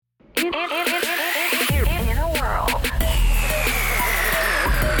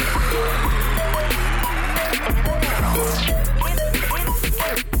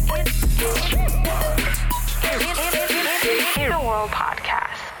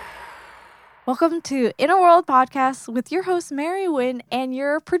Welcome to In a World Podcast with your host, Mary Wynn, and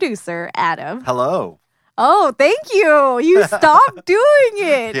your producer, Adam. Hello. Oh, thank you. You stopped doing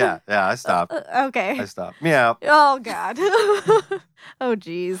it. Yeah, I stopped. Okay. I stopped. Meow. Oh, God. Oh,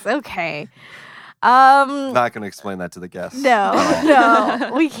 geez. Okay. Not going to explain that to the guests.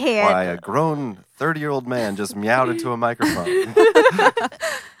 No, we can't. Why a grown 30-year-old man just meowed into a microphone.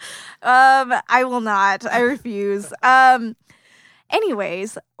 I will not. I refuse.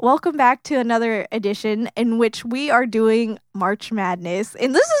 Anyways, welcome back to another edition in which we are doing March Madness.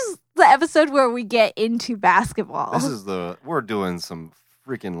 And this is the episode where we get into basketball. We're doing some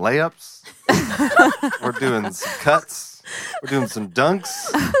freaking layups. We're doing some cuts. We're doing some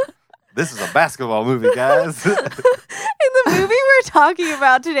dunks. This is a basketball movie, guys. And the movie we're talking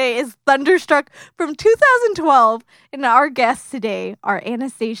about today is Thunderstruck from 2012. And our guests today are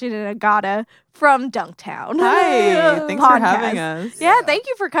Anastasia and Agata from Dunktown. Hi, thanks for having us. Yeah, thank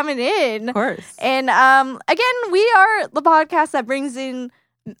you for coming in. Of course. And again, we are the podcast that brings in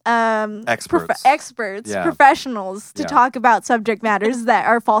experts, yeah. Professionals to talk about subject matters that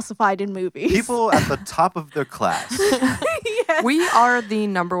are falsified in movies. People at the top of their class. Yes. We are the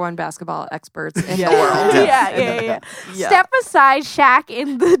number one basketball experts in the Yeah. world. Yeah. Step aside Shaq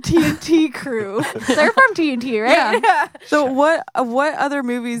and the TNT crew. They're from TNT, right? Yeah. So what other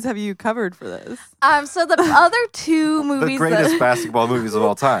movies have you covered for this? So the other two movies, The greatest basketball movies of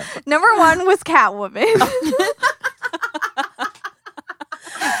all time. Number one was Catwoman.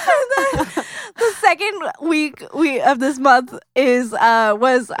 The second week of this month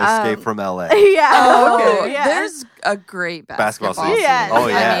was Escape from LA. Yeah. Oh, okay. Yeah. There's a great basketball season. Yeah. Oh,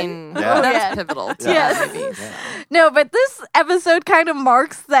 yeah. I mean, Yeah. that was pivotal to Yes. that movie. Yeah. No, but this episode kind of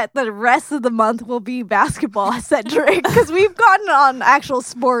marks that the rest of the month will be basketball centric because we've gotten on actual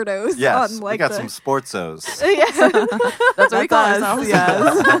sportos. Yes, on, we got some sportsos. Yeah. That's what we call us, ourselves.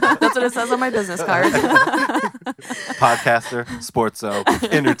 yes. That's what it says on my business card. Podcaster, sportso,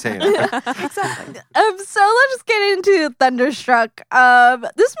 entertainer. Exactly. So let's get into Thunderstruck.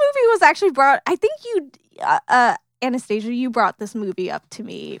 This movie was actually brought. I think you, Anastasia, you brought this movie up to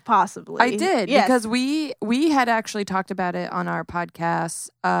me, possibly. I did Yes. because we had actually talked about it on our podcast.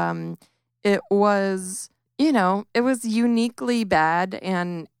 It was, it was uniquely bad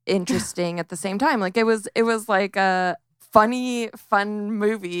and interesting at the same time. Like it was like a fun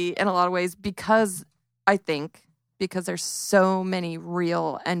movie in a lot of ways because there's so many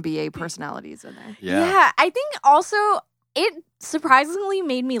real NBA personalities in there. Yeah, I think also it surprisingly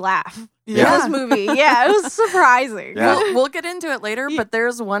made me laugh. Yeah. In this movie. Yeah, it was surprising. Yeah. We'll get into it later, but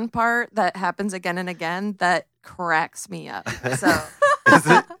there's one part that happens again and again that cracks me up. So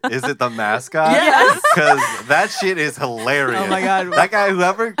Is it the mascot? Yes. Because that shit is hilarious. Oh my God. That guy,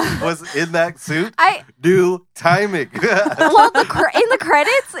 whoever was in that suit, I knew timing. well, in the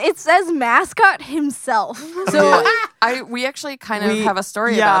credits it says mascot himself. So we actually kind of have a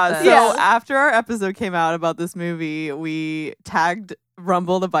story about this. So Yeah. after our episode came out about this movie, we tagged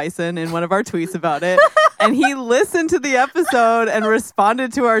Rumble the Bison in one of our tweets about it. And he listened to the episode and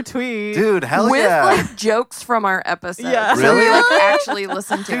responded to our tweet. Dude, hell With yeah. like jokes from our episode. Yeah. So we Really? actually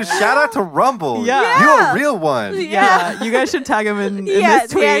listened to Dude, it. shout out to Rumble. Yeah. You a real one. Yeah, you guys should tag him in Yeah,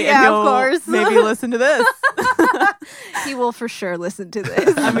 this tweet, yeah, and yeah, of he'll course. maybe listen to this. He will for sure listen to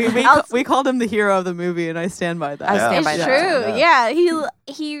this. I mean, we called him the hero of the movie, and I stand by that. I stand It's by that. true. Yeah.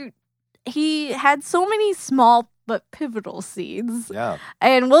 Yeah, he had so many small but pivotal scenes. Yeah.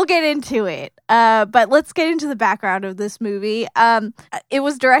 And we'll get into it. But let's get into the background of this movie. It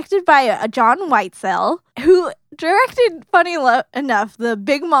was directed by John Whitesell, who directed, funny enough, the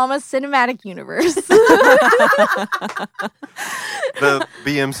Big Mama Cinematic Universe. The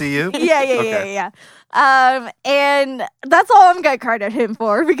BMCU? Yeah. And that's all I'm gonna credit him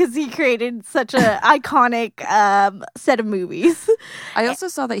for because he created such an iconic set of movies. I also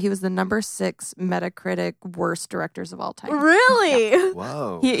saw that he was the number 6 Metacritic worst directors of all time. Really?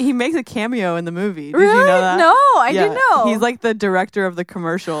 Whoa. He makes a cameo in the movie. Did Really? you know that? No, I didn't know. He's like the director of the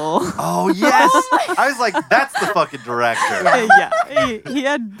commercial. Oh, yes. I was like, that's the fucking director. Yeah, he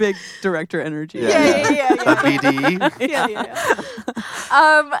had big director energy. Yeah. The BDE.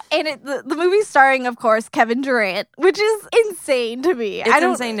 Yeah. And the movie starring, of course, Kevin Durant, which is insane to me. It's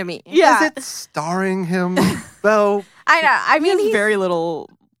insane to me. Yeah, Is it starring him, though? I know. I He mean, has he's very little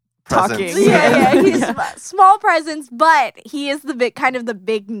talking. presence. Yeah, he's Yeah. small presence, but he is the big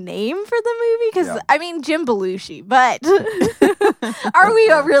name for the movie. Because Yeah. I mean, Jim Belushi. But are we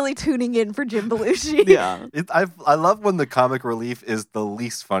really tuning in for Jim Belushi? Yeah. I love when the comic relief is the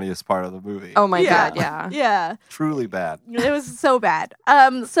least funniest part of the movie. Oh my Yeah. god, yeah. Yeah, Truly bad. it was so bad.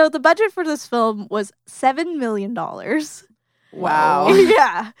 So the budget for this film was $7 million. Wow.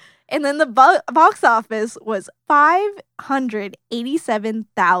 Yeah. And then the box office was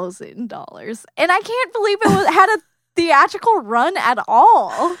 $587,000. And I can't believe had a theatrical run at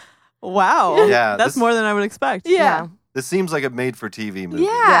all. Wow. Yeah, That's this- more than I would expect. Yeah. This seems like a made-for-TV movie.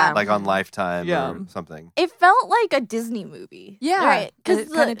 Yeah. Like on Lifetime Yeah. or something. It felt like a Disney movie. Yeah. Right. It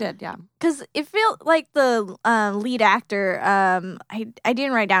kind of did, yeah. Because it felt like the lead actor, I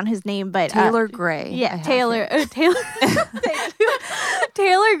didn't write down his name, but Taylor Gray. I yeah, have Taylor. here. Taylor. Thank you.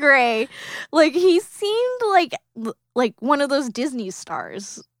 Taylor Gray. Like he seemed like one of those Disney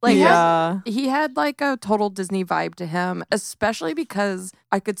stars. Like yeah. He had like a total Disney vibe to him, especially because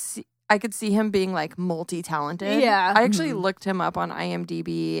I could see him being like multi-talented. Yeah. I actually looked him up on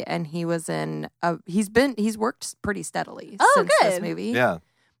IMDb, and he was in he's worked pretty steadily since this good. movie. Yeah.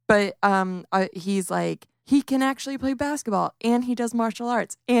 But he's like, he can actually play basketball, and he does martial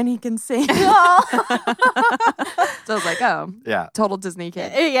arts, and he can sing. So I was like, oh, Yeah. total Disney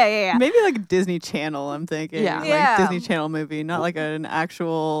kid. yeah. Maybe like a Disney Channel, I'm thinking. Yeah. Like Yeah. Disney Channel movie, not like an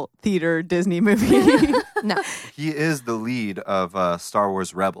actual theater Disney movie. No. He is the lead of Star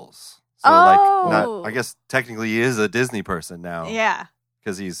Wars Rebels. So like Oh. I guess technically he is a Disney person now. Yeah.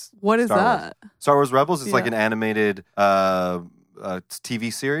 Because he's What is Star Wars. that? Star Wars Rebels is like Yeah. an animated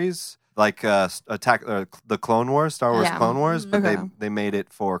TV series, like the Clone Wars, Star Wars Yeah. Clone Wars, but Okay. they made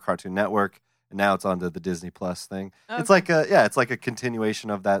it for Cartoon Network, and now it's onto the Disney Plus thing. Okay. It's like a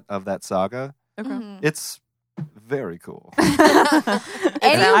continuation of that saga. Okay. Mhm. It's very cool.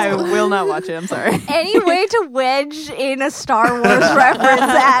 I will not watch it. I'm sorry. Any way to wedge in a Star Wars reference,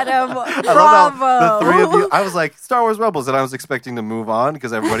 Adam? I Bravo. love how the three of you. I was like Star Wars Rebels, and I was expecting to move on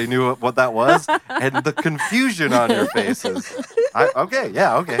because everybody knew what that was, and the confusion on your faces. Okay,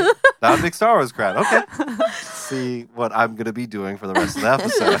 not a big Star Wars crowd. Okay, see what I'm gonna be doing for the rest of the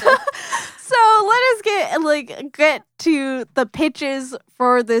episode. So let us get to the pitches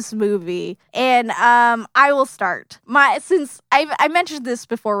for this movie, and I will start. Since I mentioned this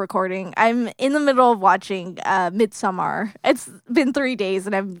before recording, I'm in the middle of watching Midsommar. It's been 3 days,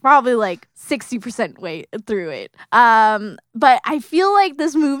 and I'm probably like 60% way through it. But I feel like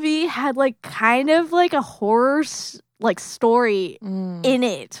this movie had like kind of like a horror story in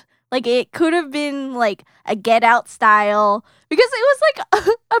it. Like it could have been like a Get Out style, because it was like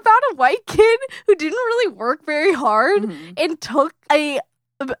about a white kid who didn't really work very hard and took a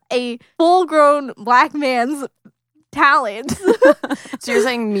full-grown black man's talent. Mm-hmm. So you're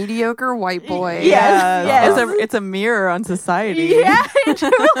saying mediocre white boy? Yeah. Yes. It's a mirror on society. Yeah, it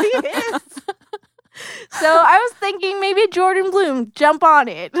really is. So I was thinking maybe Jordan Bloom, jump on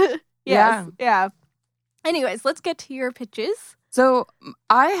it. Yeah. Anyways, let's get to your pitches. So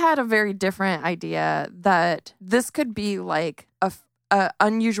I had a very different idea that this could be like a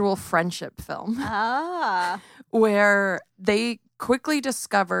unusual friendship film Ah. where they quickly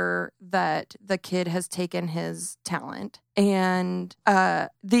discover that the kid has taken his talent, and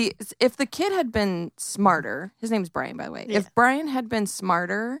if the kid had been smarter, his name's Brian, by the way. Yeah. If Brian had been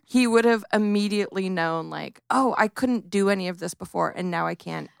smarter, he would have immediately known, like, oh, I couldn't do any of this before, and now I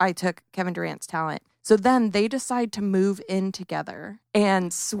can. I took Kevin Durant's talent. So then they decide to move in together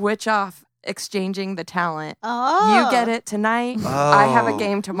and switch off exchanging the talent. Oh. You get it tonight. I have a Oh.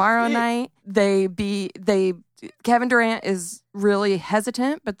 game tomorrow night. Kevin Durant is really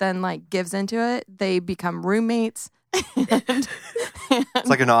hesitant, but then like gives into it. They become roommates. It's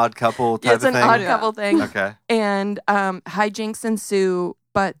like an odd couple type It's of an thing. odd couple thing. Okay. And hijinks ensue,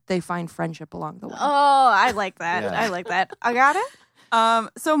 but they find friendship along the way. Oh, I like that. Yeah. I like that. I got it.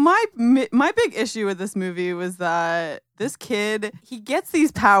 So my big issue with this movie was that this kid, he gets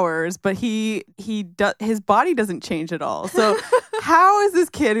these powers, but his body doesn't change at all. So how is this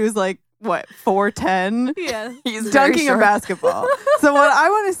kid who's like what 4'10" Yeah. He's very dunking a short. basketball? So what I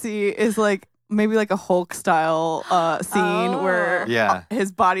want to see is like maybe like a Hulk style scene Oh. where Yeah.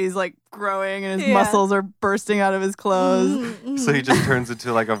 his body's like growing and his Yeah. muscles are bursting out of his clothes. Mhm, So he mhm. just turns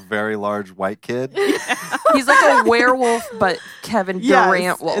into like a very large white kid. He's like a werewolf, but Kevin Yes,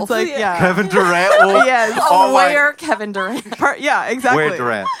 Durant wolf. It's like, yeah. Kevin Durant wolf. Yes. a Oh my- were Kevin Durant. Yeah, exactly. Where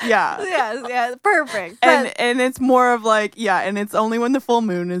Durant. Yeah. Yeah, perfect. And it's more of like, and it's only when the full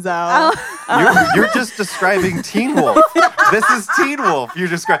moon is out. You're just describing Teen Wolf. This is Teen Wolf. You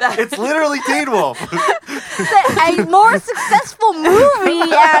describe. It's literally Teen Wolf. A more successful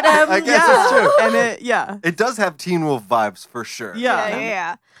movie, Adam. I guess it's true. And It does have Teen Wolf vibes for sure.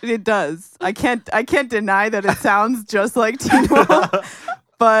 Yeah. it does. I can't deny that it sounds just like Teen Wolf.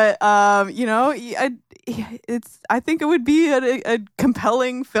 But I think it would be a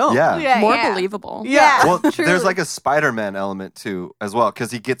compelling film. Yeah. More believable. Yeah. Well, truly. there's like a Spider-Man element too, as well,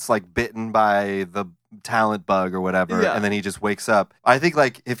 because he gets like bitten by the talent bug or whatever, Yeah. and then he just wakes up. I think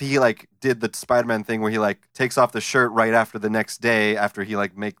like if he like did the Spider-Man thing where he like takes off the shirt right after the next day after he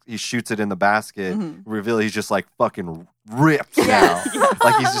like he shoots it in the basket, reveal he's just like fucking ripped now.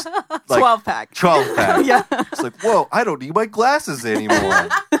 Like he's just like 12-pack. 12-pack. Yeah. It's like, whoa, I don't need my glasses anymore.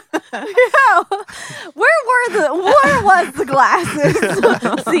 Yeah. Where was the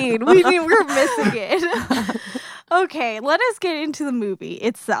glasses scene? We're missing it. Okay, let us get into the movie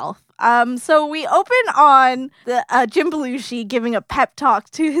itself. So we open on the Jim Belushi giving a pep talk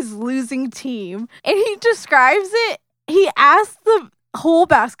to his losing team, and he describes it. He asked the whole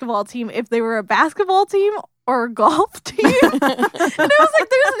basketball team if they were a basketball team or a golf team, and it was like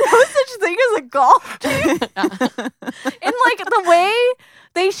there's no such thing as a golf team. And like the way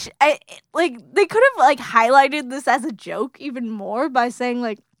they they could have like highlighted this as a joke even more by saying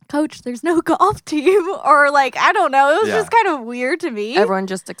like, Coach, there's no golf team, or like I don't know. It was just kind of weird to me. Everyone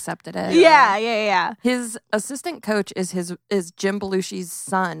just accepted it. Yeah. His assistant coach is Jim Belushi's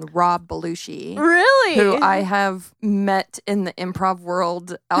son, Rob Belushi, Really? who I have met in the improv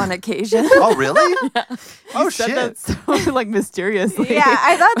world on occasion. Oh, really? Oh, Said shit. that so like mysteriously. Yeah,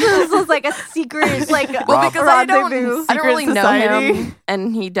 I thought this was like a secret, like Well, because I don't Secret really society. know him,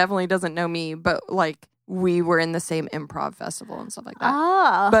 and he definitely doesn't know me. But like we were in the same improv festival and stuff like that.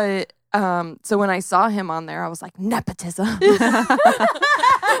 Ah. But so when I saw him on there, I was like, nepotism.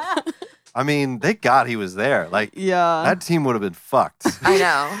 I mean, thank God he was there. Like, Yeah. that team would have been fucked. I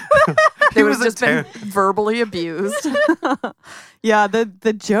know. He They would was have a just been verbally abused. Yeah,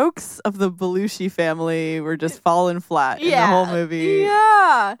 the jokes of the Belushi family were just falling flat in the whole movie.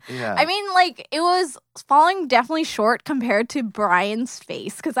 Yeah. Yeah. I mean, like, it was falling definitely short compared to Brian's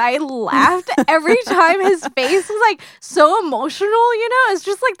face because I laughed every time his face was like so emotional, you know? It's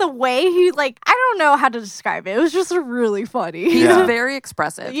just like the way he, like, I don't know how to describe it. It was just really funny. He's Yeah. very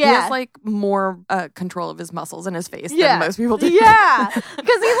expressive. He Yeah. has like more control of his muscles in his face Yeah. than most people do. Yeah,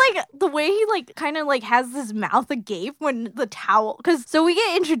 because he like the way he like kind of like has his mouth agape when the towel. Because so we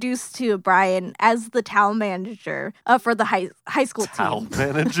get introduced to Brian as the towel manager for the high school towel team.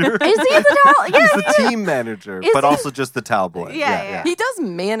 manager. Is he the towel? Yeah, He's the team manager, Is but he? also just the towel boy. Yeah. He does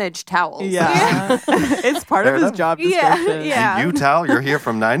manage towels. Yeah. It's part Fair of his enough. job Yeah, description. yeah. You, towel, you're here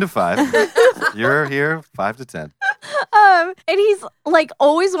from 9 to 5. You're here 5 to 10. And he's like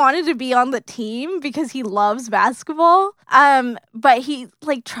always wanted to be on the team because he loves basketball. But he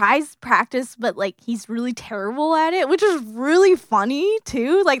like tries practice, but like he's really terrible at it, which is really funny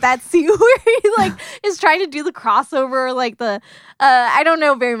too. Like that scene where he like is trying to do the crossover, like the I don't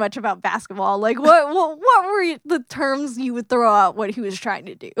know very much about basketball. Like what were the terms you would throw out what he was trying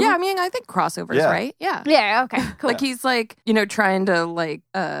to do? Yeah, I mean, I think crossovers, Yeah. right? Yeah. Yeah. Okay. Cool. Like he's like, trying to like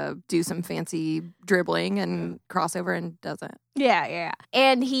do some fancy dribbling and crossover and doesn't. Yeah.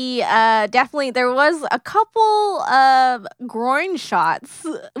 And he definitely, there was a couple of groin shots,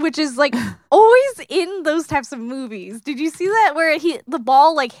 which is like always in those types of movies. Did you see that where the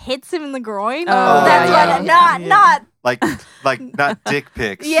ball like hits him in the groin? Oh, That's yeah, what, yeah. not. Like not dick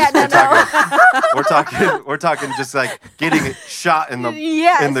pics. Yeah, no. We're talking just like getting shot in the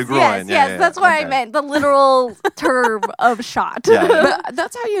Yes, in the groin. Yes, that's what I Okay. meant. The literal term of shot. Yeah, yeah. But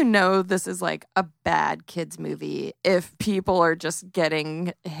that's how you know this is like a bad kids movie if people are just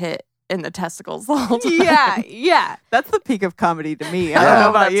getting hit in the testicles the whole time. Yeah. That's the peak of comedy to me. I Yeah. don't know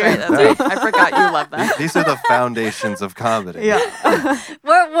about That's you. right, that's right. I forgot you love that. These are the foundations of comedy. Yeah.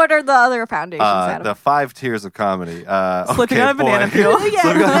 What are the other foundations, Adam? The 5 tiers of comedy. Slipping okay, on a banana boy. peel. Yeah,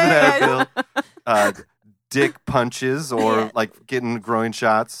 Slipping on a yeah. banana peel. Dick punches or Yeah. like getting groin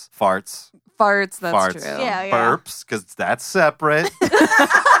shots. Farts. Farts, that's Farts. true. Yeah. Burps, because that's separate.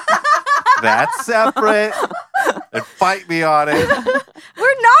 That's separate. And fight me on it.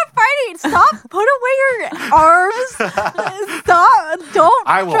 We're not fighting Nate, stop. Put away your arms. Stop. Don't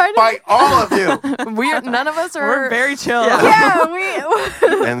I will try to... fight all of you. None of us are. We're very chill. Yeah,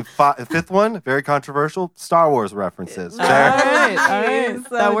 we... And fifth one, very controversial, Star Wars references. All Fair? right. All right. Jeez,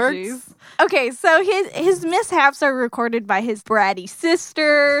 That oh, works. jeez. Okay, so his mishaps are recorded by his bratty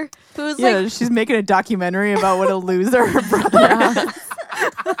sister, who's Yeah, like... she's making a documentary about what a loser her brother is.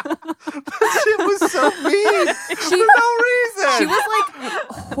 That shit was so mean. For no reason. She was like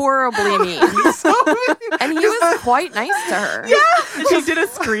horribly mean, so mean. and he was quite nice to her. Yeah, she did a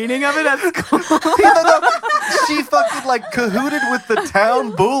screening of it at school. Even though she fucking like cahooted with the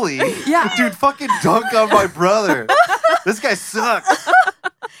town bully. Yeah. Dude, fucking dunk on my brother. This guy sucks.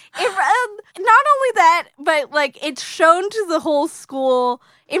 Not only that, but like it's shown to the whole school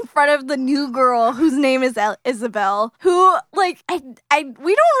in front of the new girl whose name is Isabel, who like we don't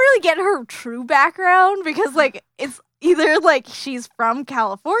really get her true background because like it's either like she's from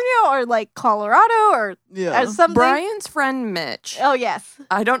California or like Colorado or something. Brian's friend Mitch. Oh yes.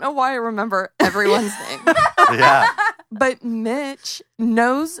 I don't know why I remember everyone's name, Yeah. but Mitch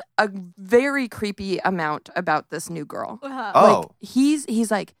knows a very creepy amount about this new girl. Oh. Like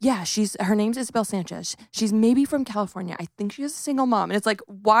he's like, yeah, her name's Isabel Sanchez. She's maybe from California. I think she's a single mom. And it's like,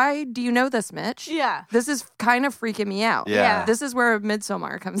 why do you know this, Mitch? Yeah. This is kind of freaking me out. Yeah. This is where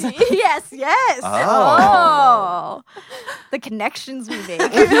Midsommar comes in. Yes. Oh. The connections we make.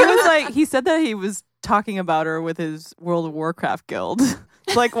 He said that he was talking about her with his World of Warcraft guild.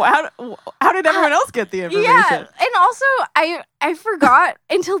 Like, how did everyone else get the information? Yeah, and also I forgot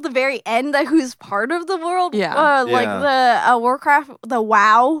until the very end that who's part of the world, like the Warcraft, the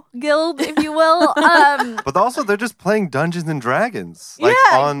WoW guild, if you will. But also, they're just playing Dungeons and Dragons, like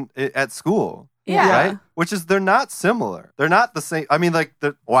at school. Yeah. Right? Which is, they're not similar. They're not the same. I mean, like,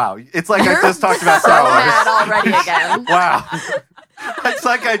 wow. It's like I just talked about Star Wars. Mad already again. Wow. It's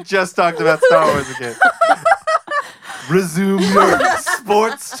like I just talked about Star Wars again. Resume your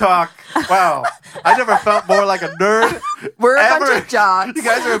sports talk. Wow. I never felt more like a nerd. We're a ever. bunch of jocks. You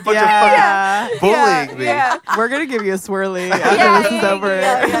guys are a bunch of fucking bullying me. Yeah. We're gonna give you a swirly after this is over.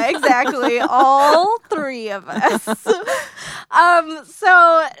 Yeah, exactly. All three of us.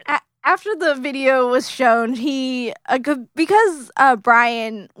 So after the video was shown, he because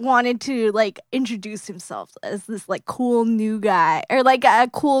Brian wanted to like introduce himself as this like cool new guy or like a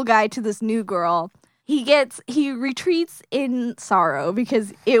cool guy to this new girl. He retreats in sorrow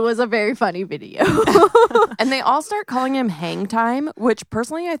because it was a very funny video. And they all start calling him Hang Time, which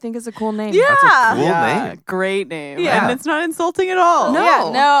personally I think is a cool name. Yeah. That's a cool name. Great name. Yeah. And it's not insulting at all. No.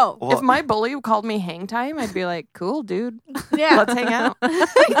 Yeah, no. Well, If my bully called me Hang Time, I'd be like, cool, dude. Yeah. Let's hang out. Yeah.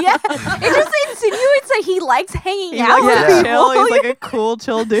 It just insinuates that he likes hanging He out likes with to people. chill. He's like a cool,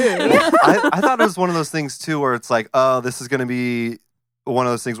 chill dude. I thought it was one of those things too where it's like, oh, this is going to be one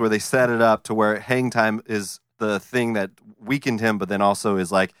of those things where they set it up to where hang time is the thing that weakened him, but then also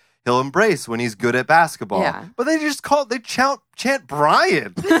is like he'll embrace when he's good at basketball. Yeah. But they just chant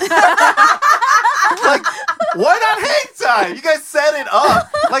Brian. Like, why not hang time? You guys set it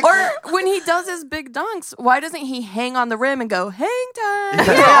up. Like, Or when he does his big dunks, why doesn't he hang on the rim and go, Hang Time?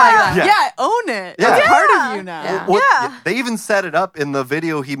 Yeah. Yeah, own it. Yeah. It's part of you now. Yeah. what- they even set it up in the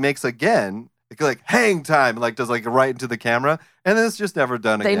video he makes again. Like hang time, like does like right into the camera, and then it's just never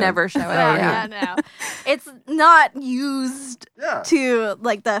done They again. never show it. Oh, Yeah. no. It's not used Yeah. to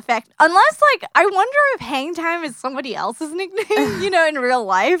like the effect unless like I wonder if hang time is somebody else's nickname, in real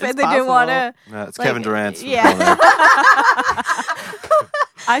life, and they didn't possible. want to. No, it's Like, Kevin Durant's. yeah. real name.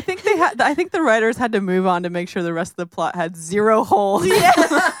 I think the writers had to move on to make sure the rest of the plot had zero holes.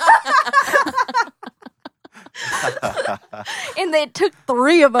 And they took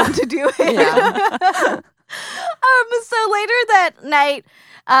 3 of them to do it. Yeah. So later that night,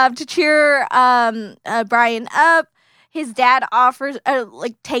 to cheer Brian up, his dad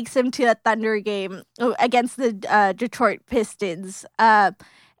takes him to a Thunder game against the Detroit Pistons.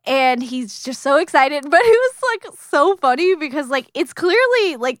 And he's just so excited, but it was like so funny because like it's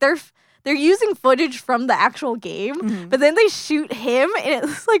clearly like they're using footage from the actual game, but then they shoot him, and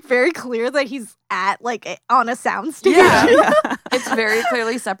it's like very clear that he's at like on a soundstage. Yeah. It's very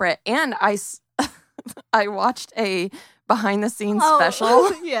clearly separate. And I watched a behind the scenes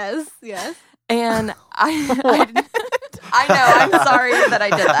special. Yes. And I know, I'm sorry that I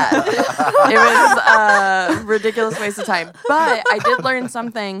did that. It was a ridiculous waste of time. But I did learn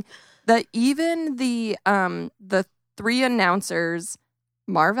something that even the 3 announcers,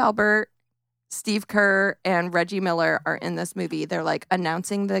 Marv Albert, Steve Kerr, and Reggie Miller are in this movie. They're like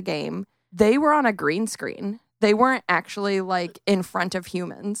announcing the game. They were on a green screen. They weren't actually like in front of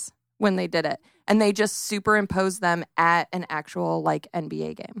humans when they did it. And they just superimposed them at an actual like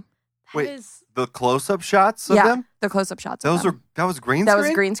NBA game. Wait, is- the close-up shots of them? the close-up shots. of them. That was green That screen?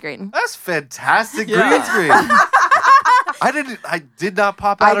 was green screen. That's fantastic Yeah. green screen. I did not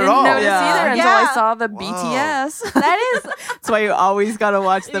pop I out at didn't all. notice Yeah. either until Yeah. I saw the Whoa. BTS. that is, That's why you always got to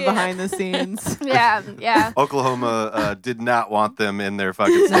watch the Yeah. behind the scenes. yeah. Oklahoma did not want them in their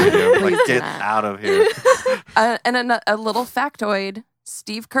fucking stadium. Like, Please get not. out of here. And a little factoid: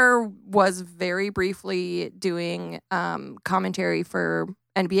 Steve Kerr was very briefly doing commentary for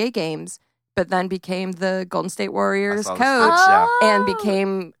NBA games, but then became the Golden State Warriors I coach saw this. and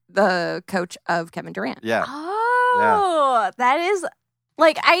became the coach of Kevin Durant. Yeah. Oh, that is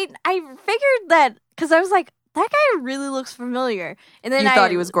like I figured that because I was like, that guy really looks familiar, and then You I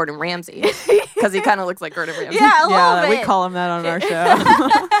thought he was Gordon Ramsay because he kind of looks like Gordon Ramsay. yeah, a Yeah, little we bit. call him that on our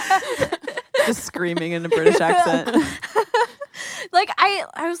show. Just screaming in a British accent. Like I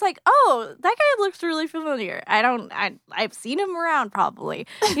was like, oh, that guy looks really familiar. I've seen him around probably.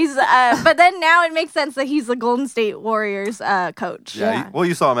 He's but then now it makes sense that he's the Golden State Warriors coach. Yeah. Yeah. Well,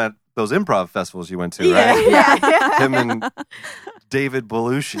 you saw him at those improv festivals you went to, Yeah, right? yeah. Him and David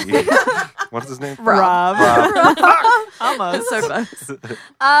Belushi. What's his name? Rob. Rob. Almost. So close.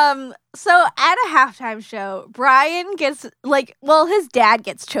 So at a halftime show, Brian gets his dad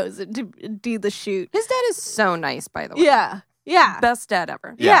gets chosen to do the shoot. His dad is so nice, by the way. Yeah. Best dad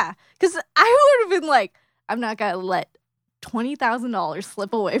ever. Yeah. Because I would have been like, I'm not gonna let $20,000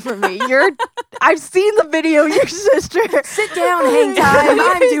 slip away from me. I've seen the video, your sister. Sit down, hang time.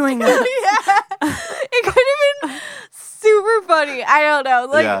 I'm doing it. Yeah. It could have been super funny. I don't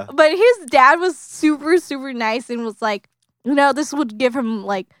know. Yeah. But his dad was super, super nice and was like, this would give him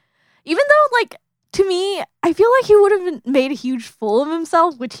even though to me, I feel like he would have made a huge fool of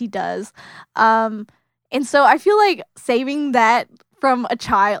himself, which he does. And so I feel like saving that from a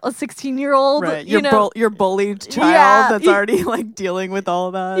 16-year-old, Right. you know. Your bullied child Yeah. that's already dealing with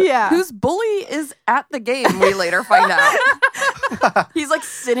all that. Yeah. Whose bully is at the game, we later find out. He's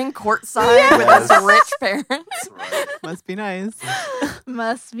sitting courtside with Yes. his rich parents. Must be nice.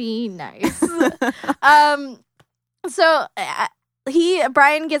 Must be nice. So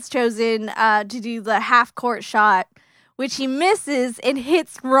Brian gets chosen to do the half court shot, which he misses and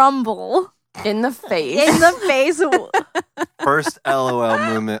hits Rumble In the face. in the face. First LOL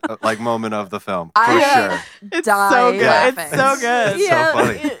moment of the film, for I- sure. It's Die so good. laughing. It's so good. It's so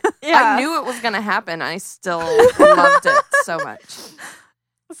funny. Yeah. I knew it was going to happen. I still loved it so much.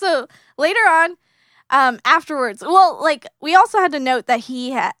 So later on, afterwards, we also had to note that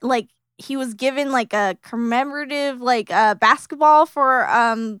he had he was given a commemorative basketball for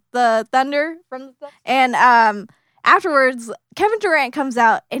the Thunder and afterwards Kevin Durant comes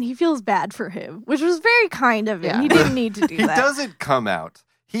out and he feels bad for him, which was very kind of him. Yeah. He didn't need to do He that. doesn't come out.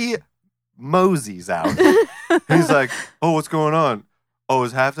 He moseys out. He's like, "Oh, what's going on? Oh,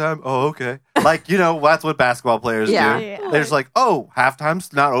 it's halftime? Oh, okay." That's what basketball players Yeah. do. Yeah. They're just like, "Oh,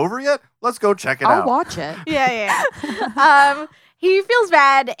 halftime's not over yet? Let's go check it I'll out." watch it. Yeah. He feels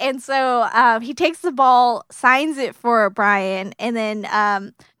bad, and so he takes the ball, signs it for Brian, and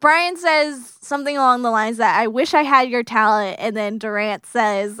then Brian says something along the lines that I wish I had your talent, and then Durant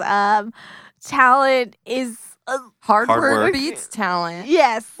says talent is Hard Hard work work. beats talent.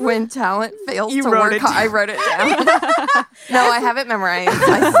 yes. When talent fails You to wrote work, it I wrote it down. No, I have it memorized.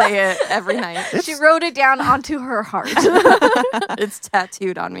 I say it every night. She wrote it down onto her heart. It's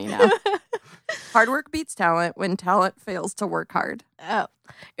tattooed on me now. Hard work beats talent when talent fails to work hard. Oh,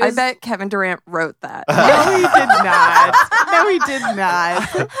 it I was- bet Kevin Durant wrote that. No, he did not. No, he did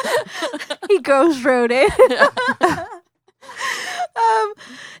not. he ghost wrote it.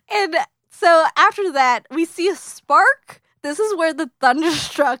 And so after that, we see a spark. This is where the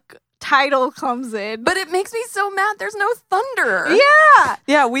Thunderstruck title comes in. But it makes me so mad there's no thunder. Yeah.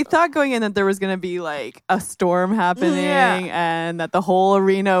 Yeah, we thought going in that there was going to be a storm happening Yeah. and that the whole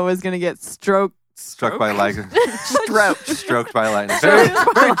arena was going to get Struck by lightning. Stroked. Stroked by lightning. Very,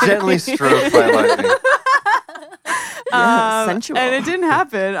 very gently stroked by lightning. Yeah, sensual. And it didn't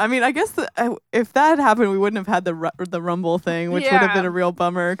happen. I mean, I guess if that had happened, we wouldn't have had the Rumble thing, which would have Yeah. been a real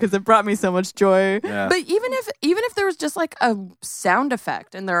bummer because it brought me so much joy. Yeah. But even if there was just a sound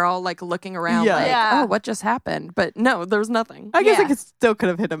effect and they're all looking around Yeah. Yeah. oh, what just happened? But no, there's nothing. I guess Yeah. it still could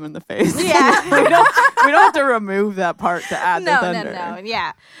have hit him in the face. Yeah. we don't have to remove that part to add the thunder. No.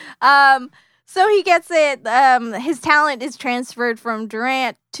 Yeah. So he gets it. His talent is transferred from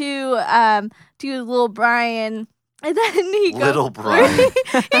Durant to little Brian. And then he goes, Little Brian.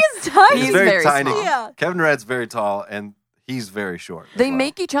 He's tiny. He's He's very very tiny. small. Yeah. Kevin Durant's very tall, and he's very short. as They well.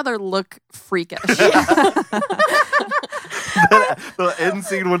 make each other look freakish. The end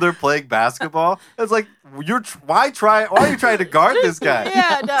scene when they're playing basketball. It's like why are you trying to guard this guy?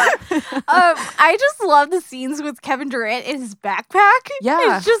 Yeah, no. I just love the scenes with Kevin Durant in his backpack.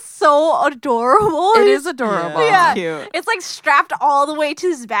 Yeah. It's just so adorable. It It's- is adorable. Yeah. Cute. It's like strapped all the way to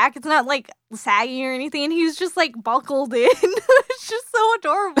his back. It's not like sagging or anything. And he's just like buckled in. It's just so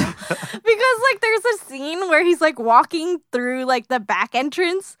adorable. Because like there's a scene where he's like walking through like the back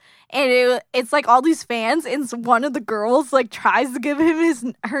entrance and it's like all these fans and one of the girls like tries to give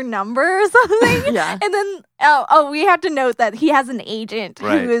him her number or something. Yeah. And then we have to note that he has an agent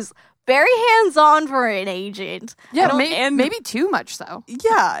Right. who is very hands-on for an agent. Yeah, don't- and maybe too much so.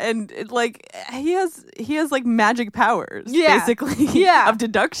 Yeah, and like he has like magic powers, Yeah. basically, Yeah. of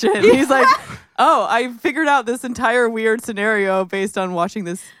deduction. He's like, oh, I figured out this entire weird scenario based on watching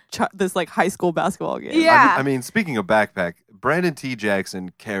this like high school basketball game. Yeah. I mean, speaking of backpack, Brandon T.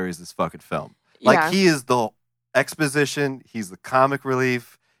 Jackson carries this fucking film. Like Yeah. he is the exposition. He's the comic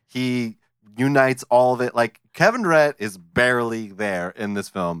relief. He unites all of it. Like Kevin Durant is barely there in this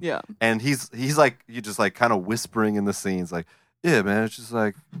film. Yeah. And he's like you just like kind of whispering in the scenes like, yeah, man, it's just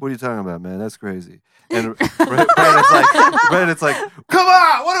like, what are you talking about, man? That's crazy. And Brandon's like, come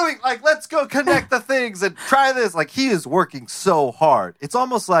on, what are we like? Let's go connect the things and try this. Like he is working so hard. It's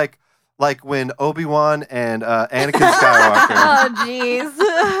almost like when Obi-Wan and Anakin Skywalker. Oh, jeez.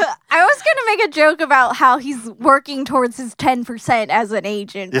 I was going to make a joke about how he's working towards his 10% as an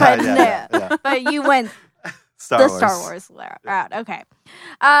agent, but no. But you went Star Star Wars route. Okay.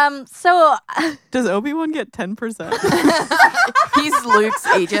 So Does Obi-Wan get 10%? He's Luke's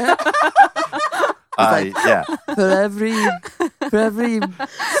agent. Yeah. For every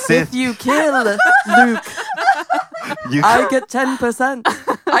Sith, you kill Luke, you I get 10%.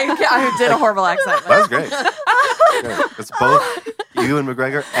 I did a horrible accent. That was great. Great. It's both Ewan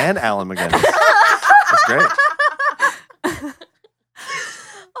McGregor and Alan McGinnis. That's great.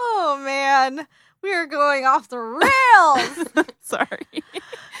 oh man, we are going off the rails. Sorry.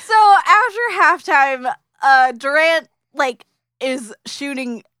 So after halftime, Durant is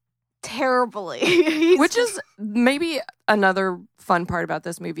shooting terribly. Which is maybe another fun part about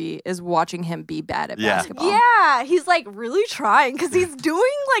this movie is watching him be bad at Yeah. basketball. yeah, he's like really trying because he's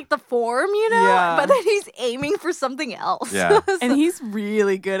doing like the form, Yeah. but then he's aiming for something else. Yeah. And he's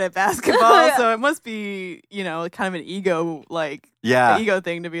really good at basketball, Yeah. so it must be, kind of an ego Yeah. ego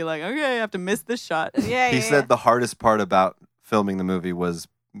thing to be like, okay, I have to miss this shot. yeah. He said the hardest part about filming the movie was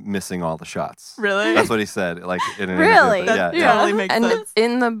missing all the shots. Really? That's what he said. Like in an Really? interview. That Yeah. totally makes And sense.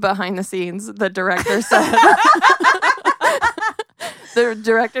 in the behind the scenes, the director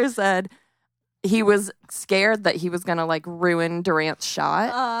said he was scared that he was gonna ruin Durant's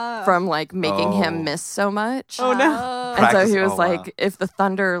shot from making Oh. him miss so much. Oh, no. And so Practice- he was oh, wow. like, if the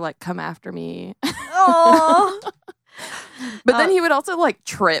Thunder come after me. Oh. But then he would also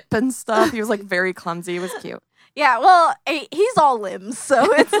trip and stuff. He was very clumsy. It was cute. Yeah, well, he's all limbs,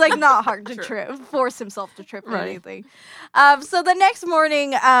 so it's not hard to force himself to trip or Right. anything. So the next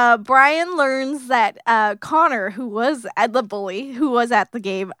morning, Brian learns that Connor, who was at the bully, who was at the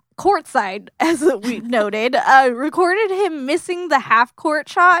game courtside, as we noted, recorded him missing the half-court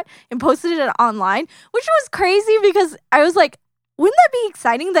shot and posted it online, which was crazy because I was like, wouldn't that be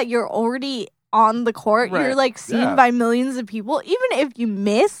exciting that you're already on the court? Right. You're seen Yeah. by millions of people, even if you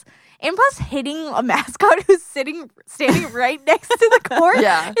miss. And plus, hitting a mascot who's standing right next to the court,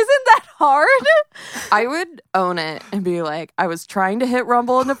 Yeah. isn't that hard? I would own it and be like, I was trying to hit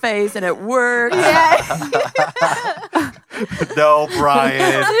Rumble in the face and it worked. Yeah. No,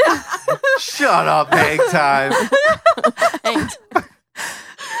 Brian. Shut up, hang time. Thanks.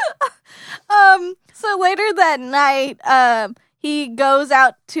 So later that night, he goes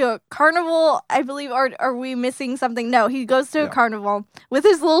out to a carnival, I believe, or are we missing something? No, he goes to a Yeah. carnival with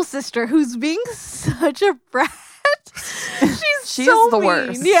his little sister, who's being such a brat. She's so the mean.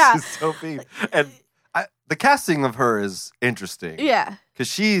 worst. Yeah, She's so mean. And the casting of her is interesting. yeah. Because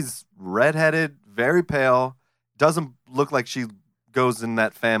she's redheaded, very pale, doesn't look like she goes in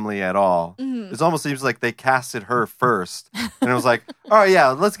that family at all. Mhm. It almost seems like they casted her first. And it was like, all right, yeah,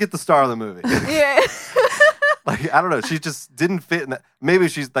 let's get the star of the movie. Yeah. I don't know. She just didn't fit in that. Maybe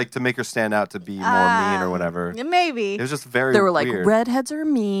she's to make her stand out to be more mean or whatever. Maybe. It was just very They were weird. redheads are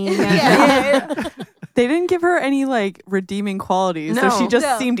mean. Yeah. They didn't give her any redeeming qualities, so No. she just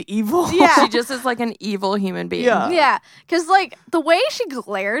No. seemed evil. Yeah. She just is an evil human being. Yeah. Yeah, because the way she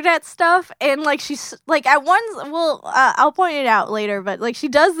glared at stuff and she's at once, I'll point it out later, but she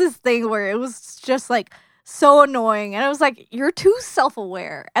does this thing where it was just so annoying, and I was like, you're too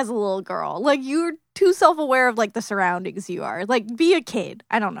self-aware as a little girl. You're too self-aware of like the surroundings you are. Like, be a kid.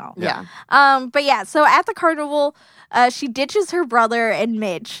 I don't know. Yeah. But yeah, so at the carnival, she ditches her brother and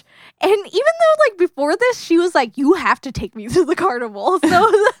Mitch. And even though, like, before this, she was like, you have to take me to the carnival. So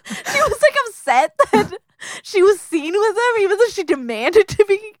she was, like, upset that she was seen with them, even though she demanded to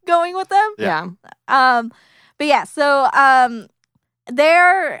be going with them. Yeah. But yeah, so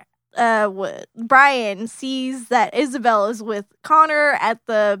Brian sees that Isabel is with Connor at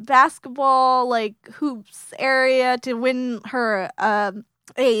the basketball, like, hoops area to win her a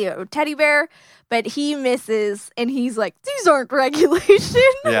teddy bear, but he misses, and he's like, these aren't regulations.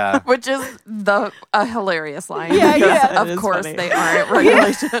 Yeah. Which is a hilarious line. Yeah, because yeah. It is Of course funny. they aren't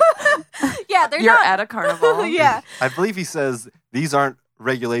regulations. Yeah, they're You're not. at a carnival. Yeah. I believe he says, these aren't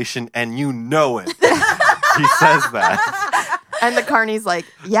regulation, and you know it. He says that. And the carney's like,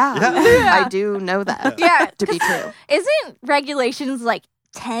 yeah, Yeah. I do know that Yeah. to be true. Isn't regulations like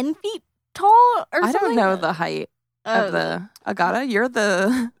 10 feet tall or I something? don't know the height of the Agata. You're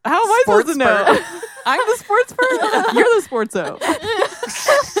the How am I supposed to sports know? bird. I'm the sports person. You're the sportso.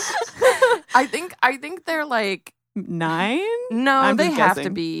 I think they're like 9? no, I'm they just have to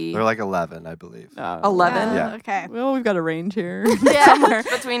guessing. be They're like 11, I believe. 11. Yeah. Okay. Well, we've got a range here. Yeah. Somewhere.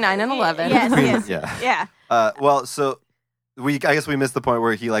 between 9 and 11. Yes, yes. Yeah. Yeah. Well, so I guess we missed the point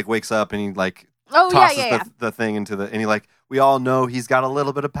where he like wakes up and he like Oh, tosses yeah. the thing into the, and he like, we all know he's got a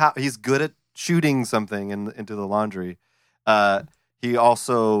little bit of power. He's good at shooting something into the laundry. He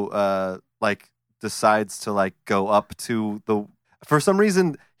also like decides to like go up to for some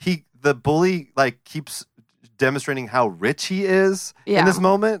reason the bully like keeps demonstrating how rich he is in Yeah. this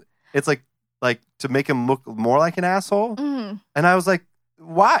moment. It's like to make him look more like an asshole. Mhm. And I was like,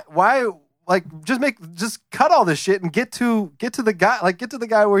 why like just cut all this shit and get to the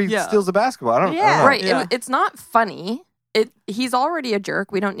guy where he Yeah. steals the basketball. I don't know. Right. Yeah. It's not funny. He's already a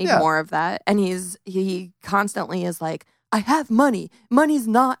jerk. We don't need Yeah. more of that. And he constantly is like, I have money. Money's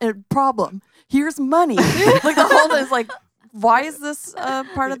not a problem. Here's money. Like the whole thing is like, why is this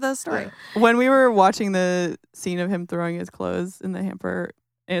part of the story? When we were watching the scene of him throwing his clothes in the hamper,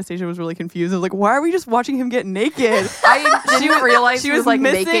 Anastasia was really confused. I was like, why are we just watching him get naked? I didn't realize she was like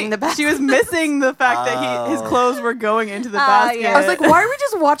missing, making the basket. She was missing the fact that his Oh. clothes were going into the basket. yeah. I was like, why are we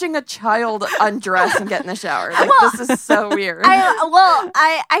just watching a child undress and get in the shower? Like, this is so weird.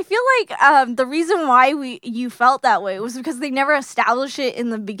 I feel like the reason why you felt that way was because they never established it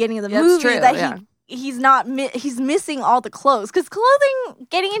in the beginning of the That's movie true, that yeah. he's not he's missing all the clothes, because clothing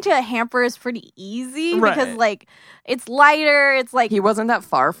getting into a hamper is pretty easy because Right. like it's lighter, it's like He wasn't that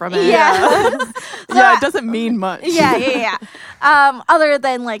far from it. yeah. So Yeah, it doesn't mean much. yeah. Other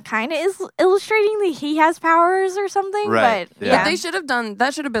than like kind of is illustrating that he has powers or something, Right, but yeah. But they should have done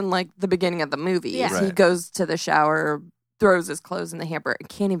that. Should have been like the beginning of the movie. Yeah. He Right. goes to the shower, throws his clothes in the hamper, and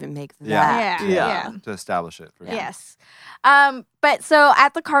can't even make Yeah. that. Yeah. To establish it. For sure. Yes. But so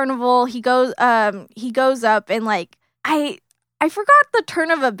at the carnival, he goes up and like I forgot the turn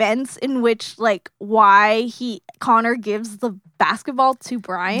of events in which like why Connor gives the basketball to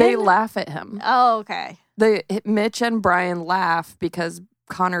Brian. They laugh at him. Oh, okay. Mitch and Brian laugh because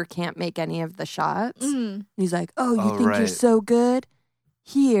Connor can't make any of the shots. Mm. He's like, "Oh, you Oh, think you're right. so good?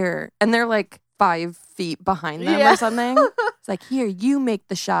 Here." And they're like 5 feet behind them Yeah. or something. It's like, "Here, you make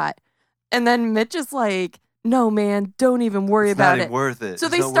the shot." And then Mitch is like, "No, man, don't even worry It's about not it." even worth it. So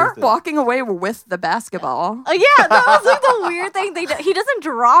It's they not start worth it. walking away with the basketball. Oh yeah, that was like the weird thing. He doesn't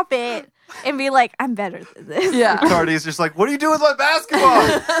drop it and be like, "I'm better than this." Yeah. Cardi's just like, what are you doing with my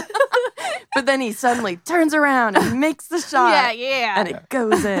basketball? But then he suddenly turns around and makes the shot. Yeah. And it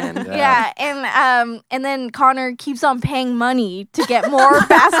goes in. Yeah, and then Connor keeps on paying money to get more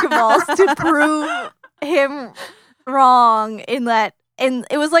basketballs to prove him wrong in that. And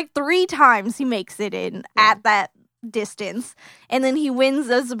it was like 3 times he makes it in at that distance, and then he wins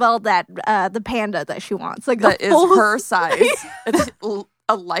Isabel that the panda that she wants, like That the is full- her size. It's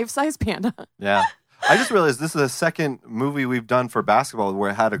a life-size panda. Yeah. I just realized this is the second movie we've done for basketball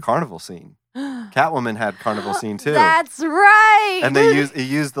where it had a carnival scene. Catwoman had carnival scene too. That's right. And he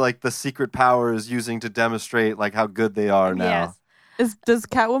used like the secret powers using to demonstrate like how good they are now. Yes. Does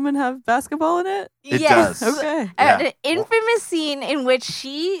Catwoman have basketball in it? It Yes. does. Okay. Yeah. An infamous scene in which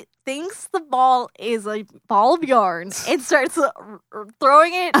she thinks the ball is a ball of yarn and starts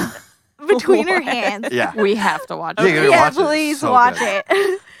throwing it between her hands. Yeah. We have to watch Yeah, it. you gotta Yeah, watch it. please So watch good.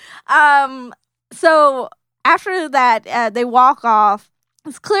 it. So after that, they walk off.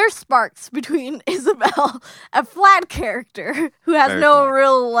 It's clear sparks between Isabel, a flat character who has Very no flat.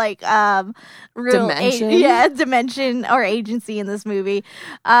 real real Dimension? dimension or agency in this movie.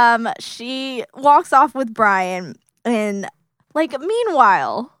 She walks off with Brian, and like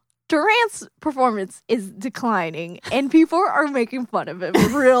meanwhile, Durant's performance is declining, and people are making fun of him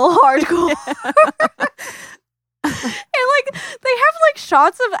real hardcore. And like they have like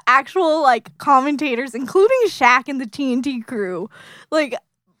shots of actual like commentators, including Shaq and the TNT crew, like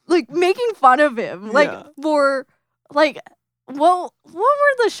making fun of him, like for like what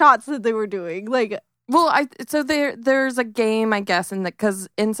were the shots that they were doing, like. Well, so there's a game, I guess, because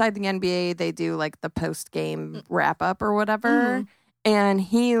inside the NBA they do like the post game wrap up or whatever, and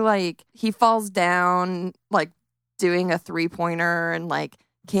he falls down like doing a 3-pointer and like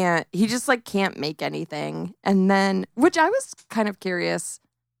he just like can't make anything, and then which I was kind of curious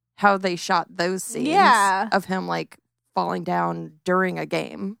how they shot those scenes of him like falling down during a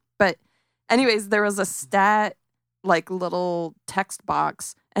game, but anyways, there was a stat like little text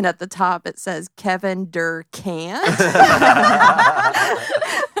box. And at the top, it says, Kevin Durr can't.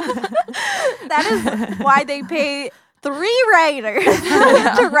 That is why they pay 3 writers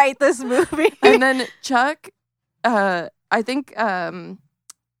to write this movie. And then Chuck, I think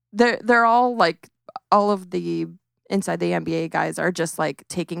they're all like, all of the inside the NBA guys are just like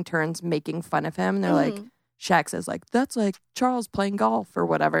taking turns making fun of him. And they're like, Shaq says like, that's like Charles playing golf or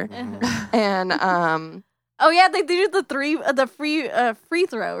whatever. And oh yeah, they did the free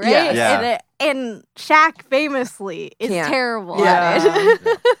throw, right? Yeah. And Shaq famously is terrible Yeah. at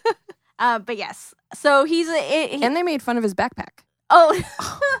it. But yes, so and they made fun of his backpack,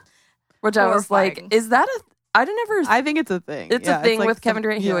 which I was like, Horrifying. is that I I think it's a thing. It's a thing like with Kevin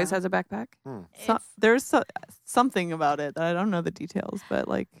Durant. He always has a backpack. There's something about it that I don't know the details, but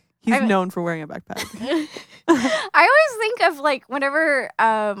like he's known for wearing a backpack. I always think of like whenever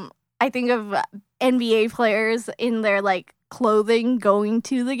I think of NBA players in their like clothing going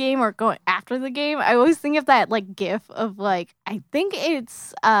to the game or going after the game, I always think of that like gif of like, I think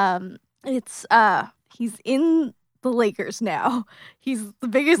it's he's in the Lakers now. He's the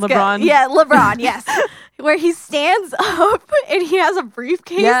biggest LeBron? guy. Yeah, LeBron, yes. Where he stands up and he has a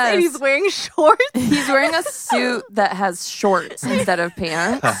briefcase and he's wearing shorts. He's wearing a suit that has shorts instead of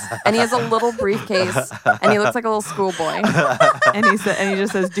pants, and he has a little briefcase, and he looks like a little schoolboy. and he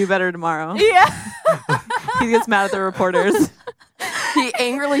just says, "Do better tomorrow." Yeah. He gets mad at the reporters. He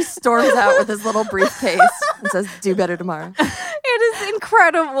angrily storms out with his little briefcase and says, "Do better tomorrow." It is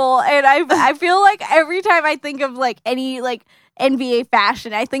incredible, and I feel like every time I think of like any like NBA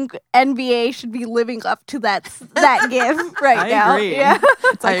fashion, I think NBA should be living up to that gif right now. Agree. Yeah,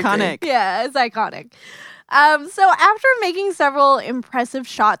 It's iconic. yeah, it's iconic. So after making several impressive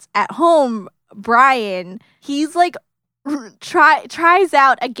shots at home, Brian, he's like tries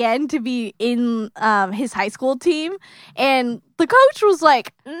out again to be in his high school team, and the coach was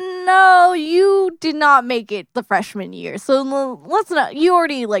like, "No, you did not make it the freshman year, so let's not. You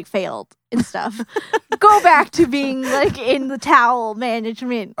already like failed and stuff. Go back to being like in the towel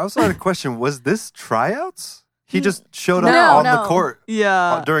management." I also had a question. Was this tryouts? He just showed up No. on the court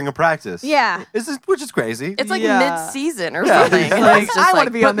Yeah. during a practice. Yeah. Which is crazy. It's like Yeah. mid-season or Yeah. something. Yeah. And Like, it's just I want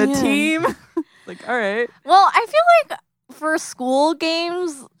to be on the put me in. team. Like, all right. Well, I feel like for school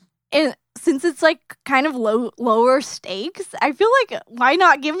games, since it's like kind of lower stakes, I feel like why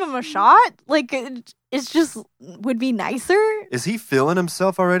not give him a shot? Like it's just would be nicer. Is he feeling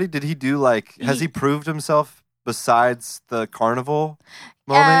himself already? Did he do has he proved himself besides the carnival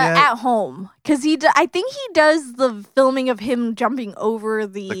moment yet? At home, because I think he does the filming of him jumping over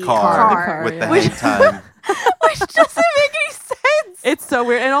the car with the hang time. which doesn't make any sense. It's so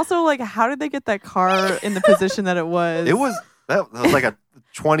weird. And also, like, how did they get that car in the position that it was? That was like a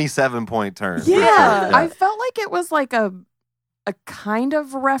 27-point turn. Yeah. I felt like it was like a kind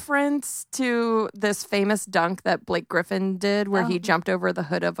of reference to this famous dunk that Blake Griffin did where he jumped over the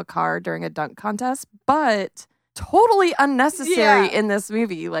hood of a car during a dunk contest, but totally unnecessary in this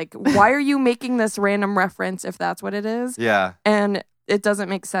movie. Like, why are you making this random reference if that's what it is? Yeah. And it doesn't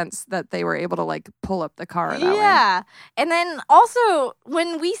make sense that they were able to like pull up the car that way. Yeah. And then also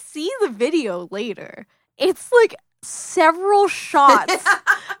when we see the video later, it's like several shots.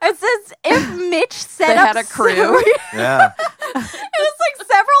 It's as if Mitch set They up had a crew. Yeah. It was like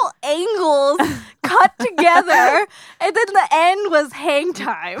several angles cut together, and then the end was hang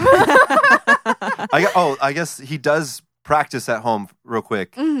time. I guess he does practice at home real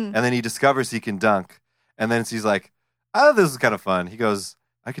quick, and then he discovers he can dunk, and then he's like, "Oh, this is kind of fun." He goes,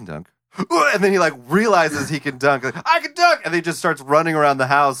 "I can dunk," and then he like realizes he can dunk. Like, "I can dunk," and then he just starts running around the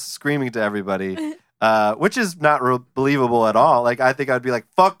house screaming to everybody. Which is not believable at all. Like, I think I'd be like,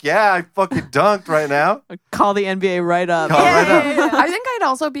 "Fuck yeah, I fucking dunked right now." Call the NBA right up. Call it right up. I think I'd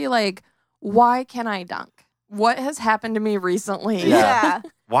also be like, why can I dunk? what has happened to me recently? Yeah.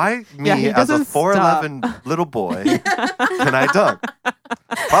 Why me Yeah, he as a doesn't 4'11" little boy can I dunk?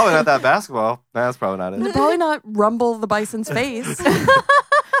 Probably not that basketball. Nah, that's probably not it. Probably not rumble the bison's face.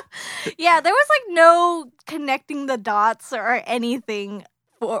 Yeah, there was like no connecting the dots or anything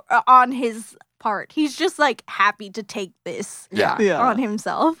on his part. He's just like happy to take this Yeah. on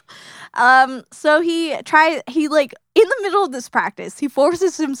himself. So he like in the middle of this practice, he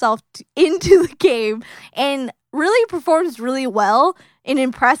forces himself into the game and really performs really well and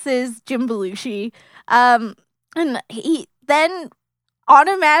impresses Jim Belushi. And he then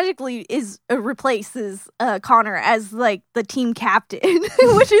automatically replaces Connor as like the team captain,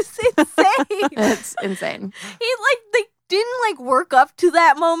 which is insane. It's insane. They didn't like work up to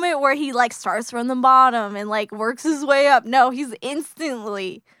that moment where he like starts from the bottom and like works his way up. No, he's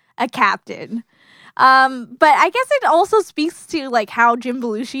instantly a captain. But I guess it also speaks to like how Jim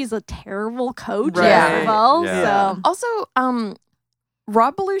Belushi is a terrible coach as well. Yeah. So Also,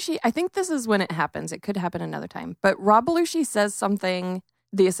 Rob Belushi, I think this is when it happens. It could happen another time. But Rob Belushi says something,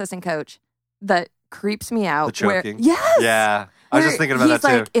 the assistant coach, that creeps me out. The choking? Yes. Yeah. I was just thinking about that He's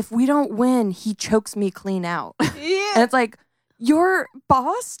too. like, if we don't win, he chokes me clean out. yeah. And it's like, your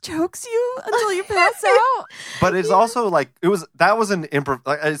boss chokes you until you pass out? But it's also like that was an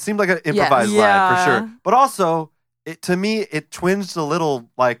it seemed like an improvised line Yeah. for sure. But also, to me, it twinged a little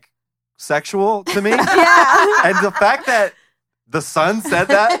like sexual to me. Yeah. And the fact that the son said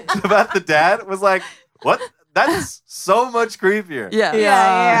that about the dad was like, what? That's so much creepier. Yeah.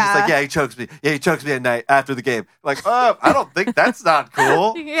 Yeah. He's just like, yeah, he chokes me. Yeah, he chokes me at night after the game. Like, I don't think that's not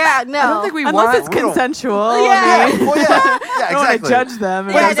cool. Yeah, no. I don't think we Unless want... it's consensual. Yeah. I mean, Well, yeah, I don't want to exactly. judge them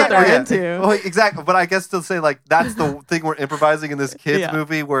and Yeah, what they're yeah. into. Well, exactly. But I guess to say like that's the thing we're improvising in this kids Yeah.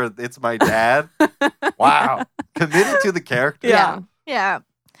 movie where it's my dad. Wow, committed to the character. Yeah. Yeah.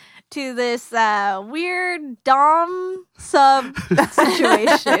 To this weird Dom sub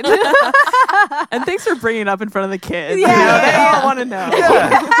situation. And thanks for bringing it up in front of the kids. Yeah, You know, yeah, they yeah. all want to know.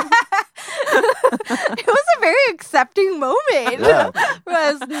 Yeah. It was a very accepting moment. Yeah.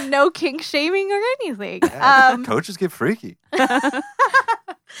 There was no kink shaming or anything. Coaches get freaky.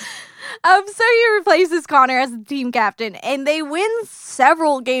 So he replaces Connor as the team captain, and they win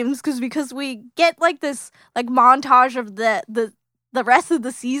several games because we get like this like montage of the rest of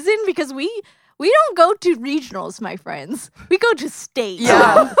the season because we don't go to regionals, my friends. We go to state.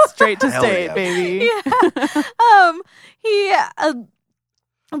 Yeah. Straight to Hell state, yeah. baby.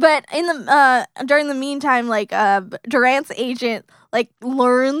 But in the during the meantime, like Durant's agent like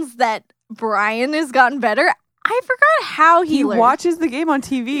learns that Brian has gotten better. I forgot how He learned. watches the game on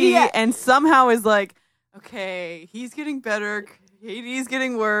TV Yeah. and somehow is like, okay, he's getting better. Katie's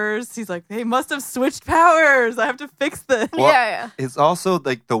getting worse. He's like, they must have switched powers. I have to fix this. Well, yeah. It's also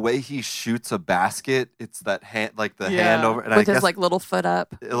like the way he shoots a basket. It's that hand, like the Yeah. hand over, and with I his guess like little foot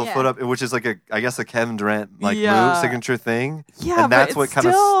up. little Yeah. foot up, which is like I guess a Kevin Durant like Yeah. move signature thing. Yeah, And that's but what it's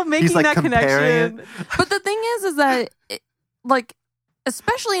kinda still making he's, like, that comparing connection. But the thing is that, like,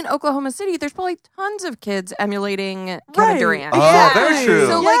 especially in Oklahoma City, there's probably tons of kids emulating Kevin Right. Durant. Oh, Yeah. very true.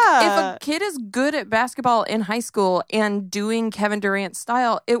 So, Yeah. like, if a kid is good at basketball in high school and doing Kevin Durant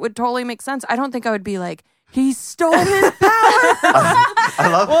style, it would totally make sense. I don't think I would be like, he stole his power. I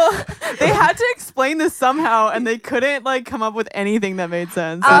love. Well, they had to explain this somehow, and they couldn't like come up with anything that made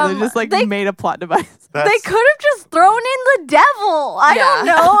sense. So they just like they- made a plot device. They that's- could have just thrown in the devil. I don't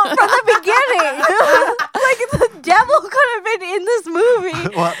Yeah. know from the beginning. Like the devil could have been in this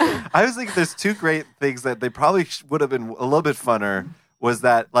movie. Well, I was thinking there's two great things that they probably would have been a little bit funner. Was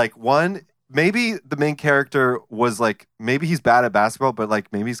that like one? Maybe the main character was like maybe he's bad at basketball, but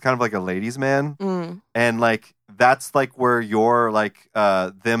like maybe he's kind of like a ladies' man, Mm. and like that's like where you're like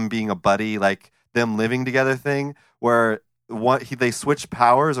them being a buddy, like them living together thing, where they switch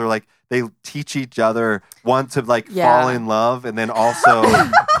powers or like they teach each other one to like Yeah. fall in love and then also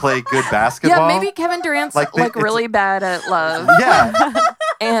play good basketball. Yeah, maybe Kevin Durant's Like, like, it's- really bad at love, Yeah,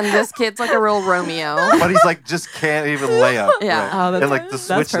 and this kid's like a real Romeo. but he's like just can't even lay up. Yeah. right? Oh, that's, And like to that's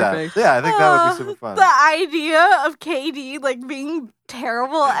switch that. perfect. Yeah, I think that would be super fun. The idea of Katie like being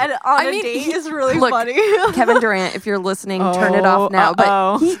terrible on I a mean, date he- is really look, funny. Kevin Durant, if you're listening, turn it off now.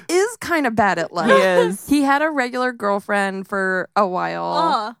 Uh-oh. But he is kind of bad at love. He is. He had a regular girlfriend for a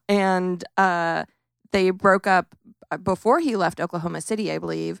while, and they broke up before he left Oklahoma City, I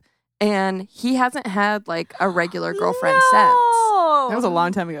believe. And he hasn't had like a regular girlfriend since. That was a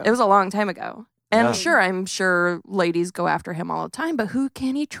long time ago. It was a long time ago. And Yeah. sure, I'm sure ladies go after him all the time, but who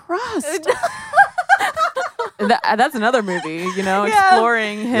can he trust? That's another movie, Yeah.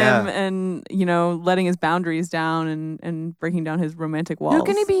 exploring him Yeah. and, letting his boundaries down and breaking down his romantic walls. Who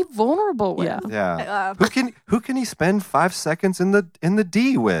can he be vulnerable with? Yeah. Yeah. Who can he spend 5 seconds in the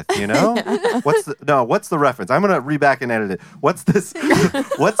D with? What's the reference? I'm gonna reback and edit it. What's this?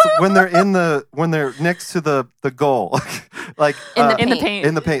 What's when they're next to the goal, like In the In the paint. paint.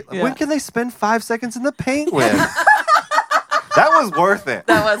 in the paint? Yeah. When can they spend 5 seconds in the paint with? That was worth it.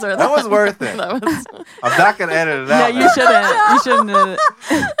 That was worth it. That was worth it. That was. I'm not gonna edit it Yeah, out. you shouldn't. You shouldn't.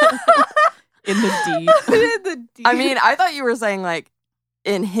 In the D. The D. I mean, I thought you were saying like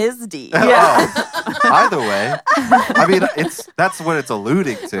in his D. Yeah. Oh, either way, I mean, that's what it's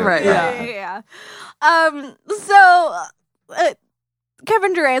alluding to. Right. Yeah. So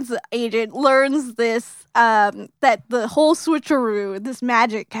Kevin Durant's agent learns this that the whole switcheroo, this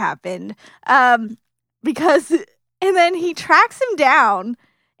magic happened, because, and then he tracks him down,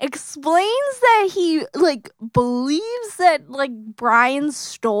 explains that he believes that Brian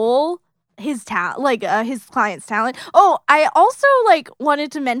stole his talent, his client's talent. Oh, I also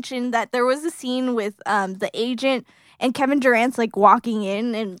wanted to mention that there was a scene with the agent and Kevin Durant's walking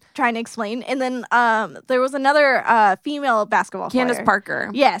in and trying to explain, and then there was another female basketball Candace player.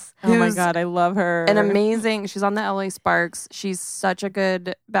 Parker. Yes. Oh my Who's God, I love her. An amazing. She's on the LA Sparks. She's such a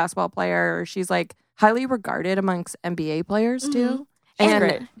good basketball player. She's highly regarded amongst NBA players too. She's And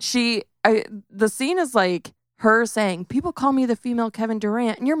great. the scene is her saying, "People call me the female Kevin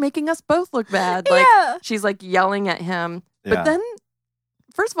Durant, and you're making us both look bad." Yeah. She's yelling at him. Yeah. But then,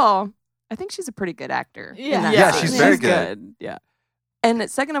 first of all, I think she's a pretty good actor. in Yeah. that Yeah, scene. she's very good. Yeah. And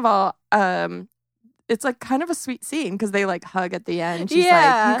second of all, it's kind of a sweet scene because they hug at the end. She's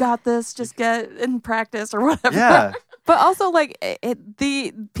Yeah. "You got this. Just get in practice or whatever." Yeah. But also,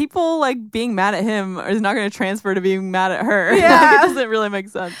 the people being mad at him is not going to transfer to being mad at her. Yeah. It doesn't really make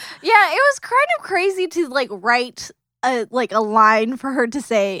sense. Yeah, it was kind of crazy to write a line for her to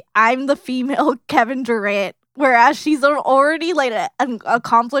say, "I'm the female Kevin Durant," whereas she's already an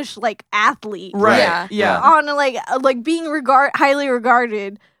accomplished athlete, Right. Yeah. Yeah. on being highly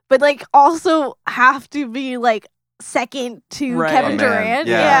regarded, but also have to be second to Right. Kevin Oh, man. Durant.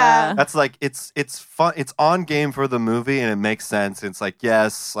 Yeah. Yeah. That's it's fun. It's on game for the movie, and it makes sense. It's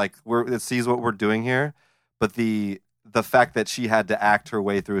yes, it sees what we're doing here, but the fact that she had to act her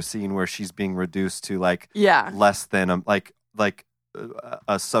way through a scene where she's being reduced to Yeah. less than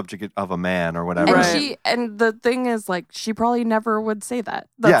a subject of a man or whatever. And Right. and the thing is, she probably never would say that.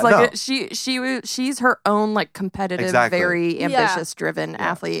 Yeah, That's no. she's her own competitive, Exactly. very Yeah. ambitious, driven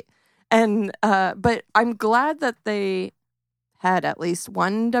athlete. And but I'm glad that they had at least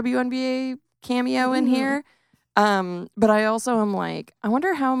one WNBA cameo in Mhm. here. But I also am I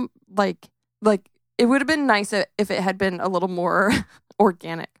wonder how it would have been nice if it had been a little more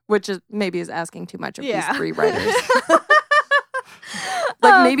organic, which is maybe asking too much of Yeah. these three writers.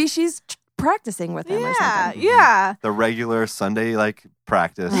 Maybe she's practicing with him or Yeah. something. Yeah. The regular Sunday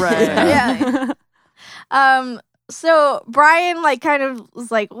practice. Right. Yeah. So Brian kind of was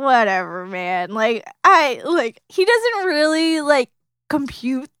whatever, man. He doesn't really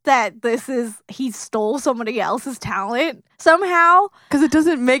compute that he stole somebody else's talent somehow. Because it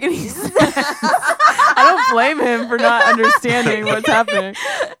doesn't make any sense. I don't blame him for not understanding what's happening.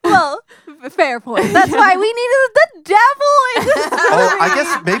 Well, fair point. That's why we needed the devil in this Oh, I movie.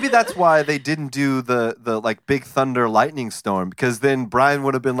 guess maybe that's why they didn't do the big thunder lightning storm, because then Brian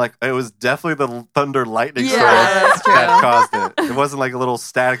would have been it was definitely the thunder lightning Yeah, storm that's true. that caused it. It wasn't a little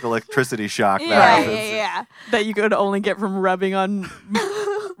static electricity shock. Yeah, that happens. yeah. That you could only get from rubbing on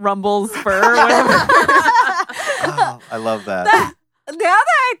Rumble's fur or whatever. Oh, I love that. Now that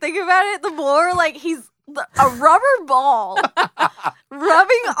I think about it, the more he's a rubber ball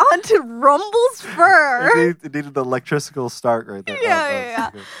rubbing onto Rumble's fur. It needed the electrical start right there.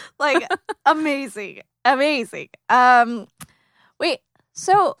 Yeah, that was Amazing. Wait,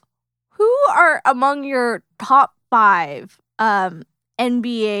 so who are among your top 5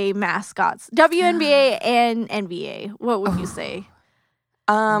 NBA mascots? WNBA and NBA. What would you say?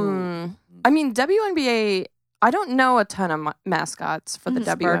 I mean, WNBA, I don't know a ton of mascots for the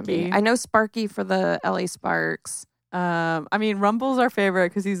WNBA. Sparky. I know Sparky for the LA Sparks. I mean, Rumble's our favorite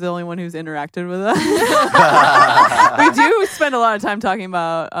because he's the only one who's interacted with us. We do spend a lot of time talking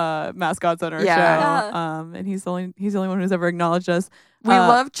about mascots on our Yeah. show, and he's the only one who's ever acknowledged us. We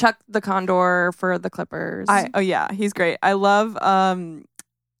love Chuck the Condor for the Clippers. Yeah, he's great. I love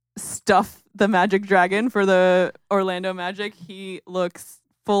Stuff the Magic Dragon for the Orlando Magic. He looks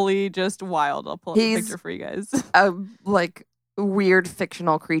fully just wild. I'll pull up a He's- picture for you guys. a weird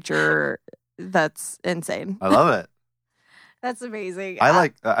fictional creature that's insane. I love it. That's amazing. I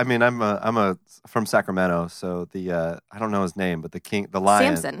like. I mean, I'm from Sacramento, so the I don't know his name, but the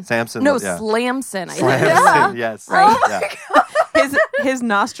lion, Samson. No, yeah. Slamson. I think. Slamson, yes, Right. Yeah. His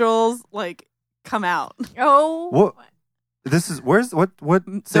nostrils like come out. Oh. What? This is where's what?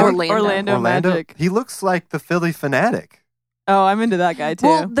 Orlando. Orlando Magic. He looks like the Philly Fanatic. Oh, I'm into that guy too.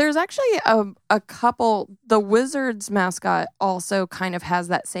 Well, there's actually a couple. The Wizards mascot also kind of has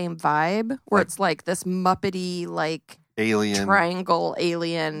that same vibe, where Like- it's like this Muppety like Alien. triangle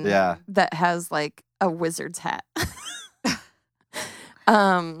alien Yeah. that has like a wizard's hat.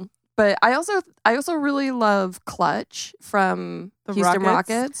 But I also really love Clutch from The Houston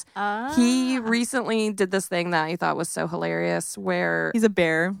Rockets? Rockets. He recently did this thing that I thought was so hilarious where He's a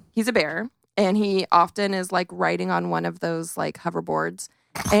bear. he's a bear and he often is like riding on one of those like hoverboards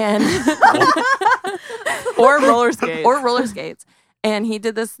and Or roller skates. or roller skates. And he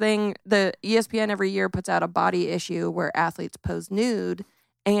did this thing. The ESPN every year puts out a body issue where athletes pose nude,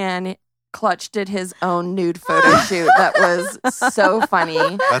 and Clutch did his own nude photo shoot. That was so funny.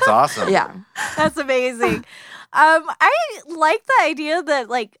 That's awesome. Yeah, That's amazing. I like the idea that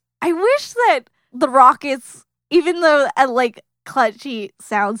like I wish that the Rockets, even though like Clutchy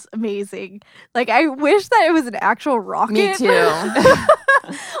sounds amazing, like I wish that it was an actual rocket. me too.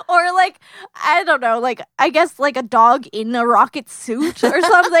 Or like I don't know, like I guess like a dog in a rocket suit or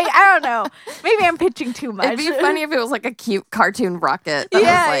something. I don't know. Maybe I'm pitching too much. It'd be funny if it was like a cute cartoon rocket. That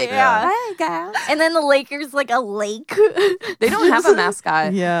Yeah, was like, yeah. Hey guys. And then the Lakers like a lake. They don't have a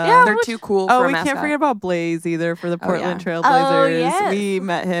mascot. Yeah. They're too cool for Oh, a we mascot. can't forget about Blaze either for the Oh, Portland yeah. Trailblazers. Oh, yes. We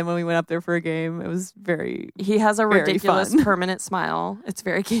met him when we went up there for a game. It was very He has a Very ridiculous fun. permanent smile. It's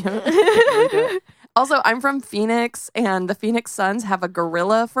very cute. Really do. Also, I'm from Phoenix, and the Phoenix Suns have a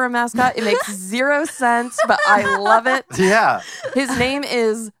gorilla for a mascot. It makes zero sense, but I love it. Yeah. His name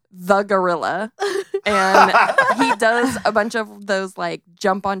is the Gorilla, and he does a bunch of those like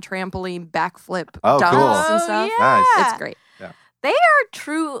jump on trampoline, backflip Oh, dunks cool. and Oh, stuff. Nice. It's great. They are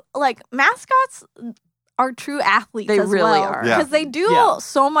true, like mascots are true athletes They as really well. are. Yeah. Because they do Yeah.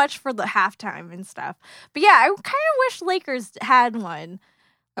 so much for the halftime and stuff. But yeah, I kind of wish Lakers had one.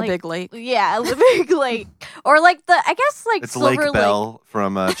 A Like- big lake. Yeah, a big lake. Or like I guess like It's Silver Lake Bell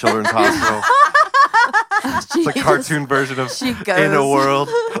from Children's Hospital. It's a cartoon version of She goes. In a World.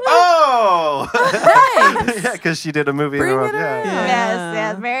 Oh! Nice. Yeah, because she did a movie in Bring a world. it Yeah. in. Yes,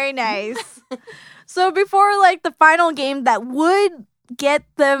 yes, very nice. So before like the final game that would get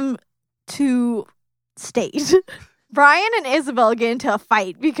them to state, Brian and Isabel get into a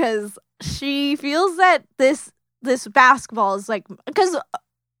fight because she feels that this basketball is like because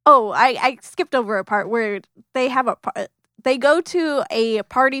I skipped over a part where they have they go to a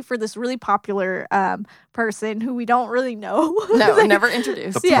party for this really popular person who we don't really know. No, Like, never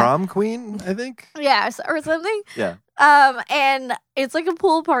introduced. The Yeah. prom queen, I think. yeah, or something. Yeah. And it's like a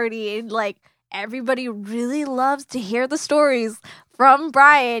pool party, and like everybody really loves to hear the stories from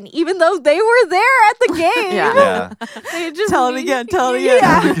Brian, even though they were there at the game. Yeah. Yeah. They just Tell it again, tell it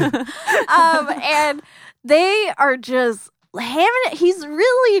again. Yeah. And they are just hamming it. He's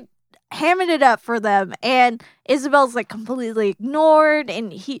really hamming it up for them, and Isabel's like completely ignored,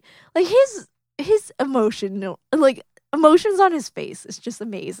 and he like his emotions on his face is just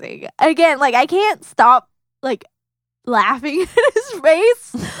amazing. Again, like I can't stop like laughing at his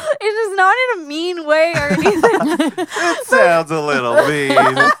face. It is not in a mean way or anything. It sounds a little mean.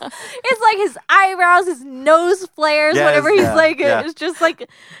 It's like his eyebrows, his nose flares Yes, whenever he's yeah, like yeah. it's just like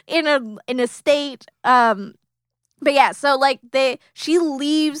in a state. But yeah, so like she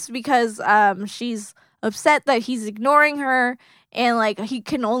leaves because she's upset that he's ignoring her, and like he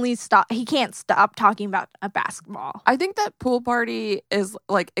can't stop talking about a basketball. I think that pool party is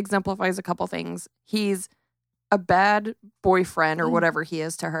like exemplifies a couple things. He's a bad boyfriend or whatever he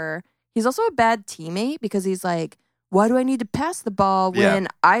is to her. He's also a bad teammate because he's like, why do I need to pass the ball Yeah. when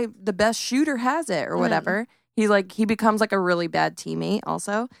the best shooter has it or whatever? He's like, he becomes like a really bad teammate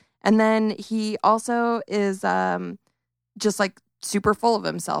also. And then he also is just like super full of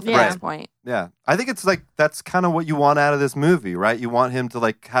himself at Yeah. this point. Yeah. I think it's like that's kind of what you want out of this movie, right? You want him to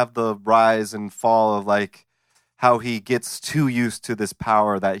like have the rise and fall of like how he gets too used to this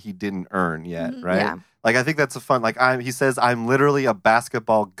power that he didn't earn yet, Mhm. right? Yeah. Like I think that's a fun like he says I'm literally a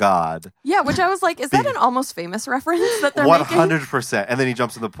basketball god. Yeah, which I was like, is that an Almost Famous reference that they're making? 100%. And then he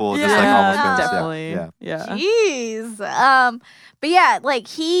jumps in the pool just like Yeah, almost famous. Yeah. definitely. Yeah. Yeah. Jeez. But yeah, like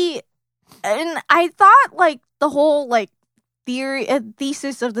and I thought like the whole like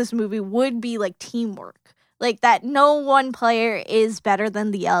thesis of this movie would be like teamwork. Like that no one player is better than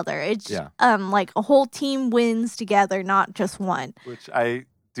the other. It's Yeah. like a whole team wins together, not just one. Which I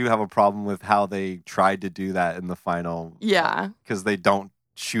do have a problem with how they tried to do that in the final. Yeah. Because they don't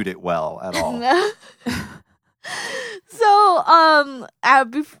shoot it well at all. So,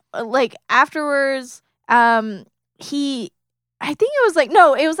 afterwards, I think it was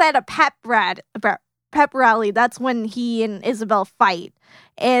it was at a pep rally. That's when he and Isabel fight.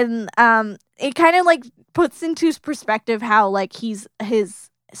 And it kind of puts into perspective how his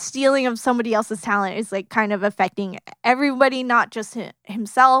stealing of somebody else's talent is kind of affecting everybody, not just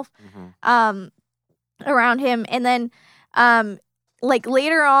himself, around him. And then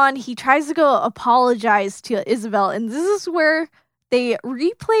later on, he tries to go apologize to Isabel, and this is where they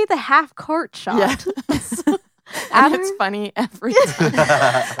replay the half court shot. Yes. And it's funny every time.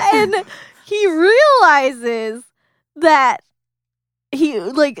 And he realizes that he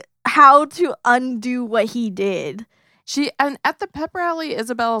how to undo what he did. And at the pep rally,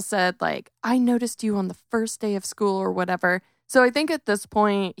 Isabel said, I noticed you on the first day of school or whatever. So I think at this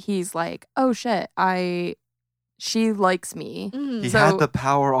point, he's like, oh shit, she likes me. Mhm. He had the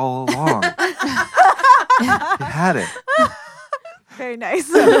power all along. He had it. Very nice.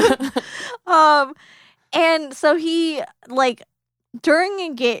 And so he during a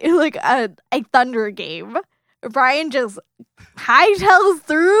game, a Thunder game, Brian just hightails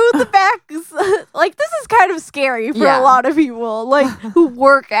through the back. This is kind of scary for a lot of people, who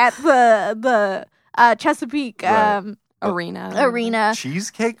work at the Chesapeake Right. arena.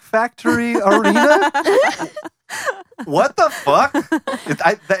 Cheesecake Factory arena? What the fuck?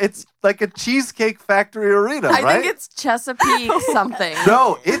 It's like a Cheesecake Factory arena, right? I think it's Chesapeake something.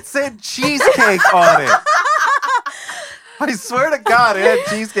 No, it said cheesecake on it. I swear to God, it had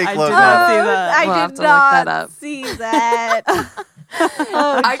cheesecake I did logo. not see that. I We'll have did to look that not up. see that.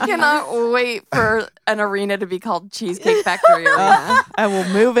 Oh, I cannot wait for an arena to be called Cheesecake Factory Arena. I will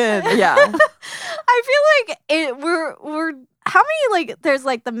move in. Yeah. I feel like we're how many there's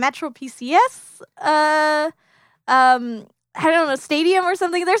the Metro PCS I don't know, stadium or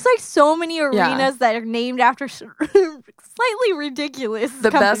something. There's so many arenas that are named after slightly ridiculous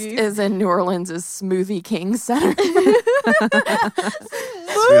The companies. best is in New Orleans is Smoothie King Center.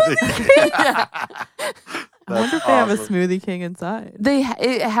 Yeah. I wonder if they have a Smoothie King inside.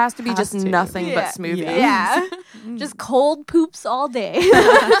 It has to be Has just to. nothing Yeah. but smoothies. Yeah. Just cold poops all day.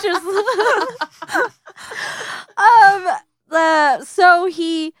 Just so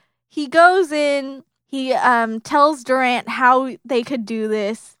he goes in, he tells Durant how they could do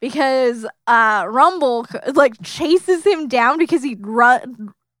this because Rumble chases him down because he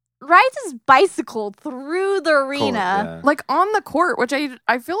rides his bicycle through the arena. Like on the court, which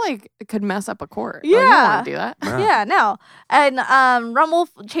I feel like it could mess up a court. Yeah. Like, you don't want to do that. Yeah, no. And Rumble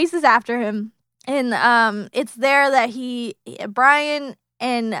chases after him. And it's there that Brian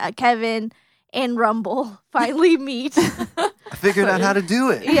and Kevin and Rumble finally meet. I figured out how to do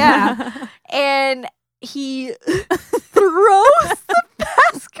it. Yeah. And he throws the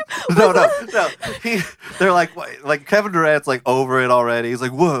basketball. No. They're like Kevin Durant's over it already. He's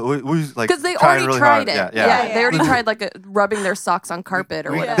like, what? Because they trying already really tried hard. it. Yeah. They already tried rubbing their socks on carpet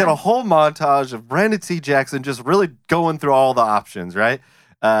or We whatever. did a whole montage of Brandon T. Jackson just really going through all the options, right?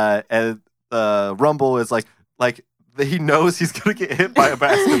 And Rumble is like he knows he's gonna get hit by a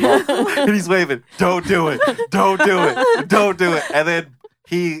basketball, and he's waving, "Don't do it! Don't do it! Don't do it!" And then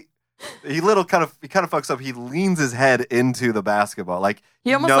he kind of fucks up. He leans his head into the basketball,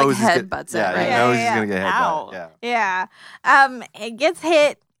 He almost knows he's headbutts it, Yeah, right? he knows Yeah. he's gonna get Ow. headbutted. Yeah. Yeah. It gets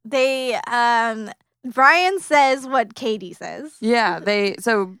hit. They Brian says what Katie says. Yeah,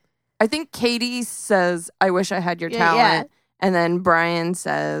 so I think Katie says, I wish I had your Yeah, talent. And then Brian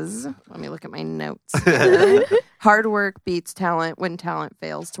says, let me look at my notes. Hard work beats talent when talent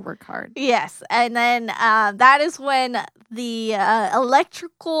fails to work hard. Yes, and then that is when the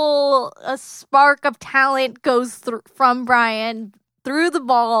electrical spark of talent goes from Brian through the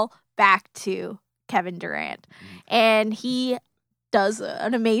ball back to Kevin Durant, and he does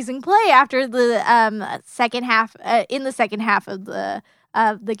an amazing play after the second half. In the second half of the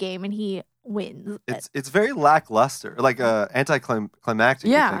game, and he wins. It's very lackluster, anticlimactic.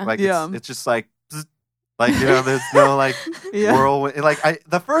 Yeah. It's just there's no Yeah. whirlwind.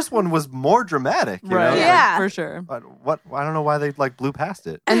 The first one was more dramatic, you Right. know? Yeah. For sure. But I don't know why they blew past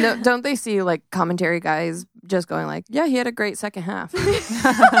it. And don't they see commentary guys just going yeah, he had a great second half.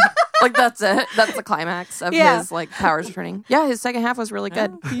 That's it. That's the climax of Yeah. his powers returning. Yeah, his second half was really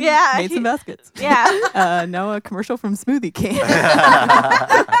good. He Yeah, made some baskets. Yeah. Now a commercial from Smoothie King.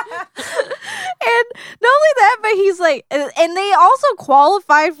 And not only that, but he's and they also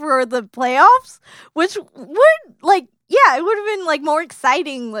qualified for the playoffs, which would it would have been more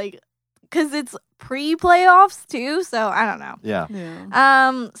exciting, because it's pre-playoffs too, so I don't know.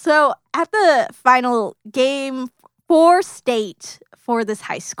 Yeah. So at the final game for state for this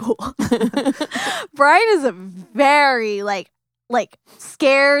high school, Brian is very like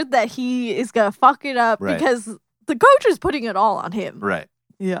scared that he is gonna fuck it up Right. because the coach is putting it all on him, Right.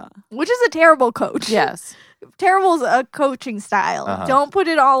 Yeah. which is a terrible coach. Yes. Terrible is a coaching style. Uh-huh. Don't put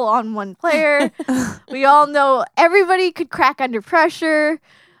it all on one player. We all know everybody could crack under pressure.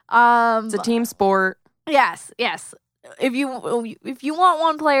 It's a team sport. Yes. If you want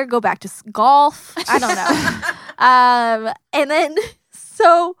one player, go back to golf. I don't know. And then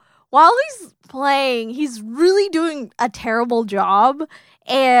so while he's playing, he's really doing a terrible job.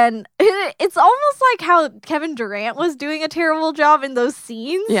 And it's almost like how Kevin Durant was doing a terrible job in those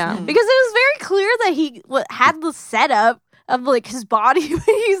scenes. Yeah. Because it was very clear that he had the setup of like his body, but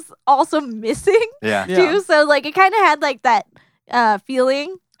he's also missing Yeah. Yeah. too. So like it kind of had like that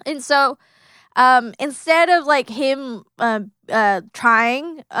feeling. And so instead of like him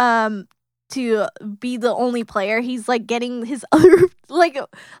trying to be the only player, he's like getting his other like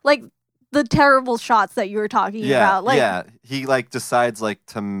the terrible shots that you were talking about. Like, yeah. He like decides like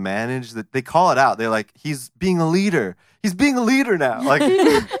to manage that. They call it out. They're like, he's being a leader. He's being a leader now. Like,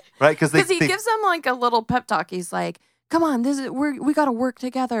 right? Because Because he gives them like a little pep talk. He's like, "Come on, we got to work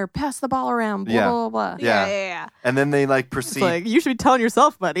together. Pass the ball around. Blah Yeah. blah blah." yeah. and then they like It's proceed. like, you should be telling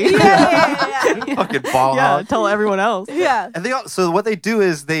yourself, buddy. Yeah. Fucking ball Yeah, hog. tell everyone else. Yeah. And so what they do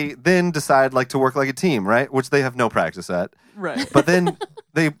is they then decide like to work like a team, right? Which they have no practice at. Right. But then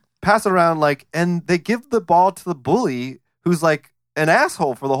they pass it around like, and they give the ball to the bully who's like an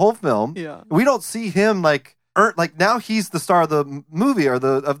asshole for the whole film. Yeah. We don't see him like now he's the star of the movie or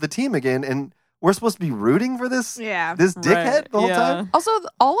of the team again, and we're supposed to be rooting for this Yeah. this dickhead Right. the whole Yeah. time. Also,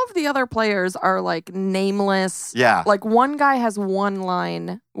 all of the other players are like nameless. Yeah. Like one guy has one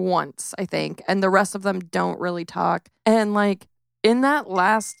line once, I think, and the rest of them don't really talk. And like in that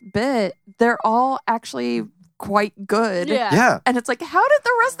last bit, they're all actually quite good. Yeah. Yeah. And it's like, how did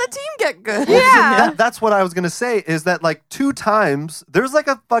the rest of the team get good? Yeah. That's what I was gonna say. Is that like 2 times there's like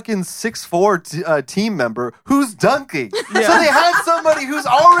a fucking 6'4" team member who's dunking. So they had somebody who's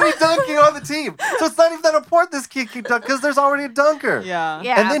already dunking on the team. So it's not even that important this kid can dunk because there's already a dunker. Yeah.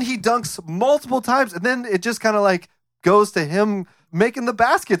 Yeah. And then he dunks multiple times, and then it just kind of like goes to him making the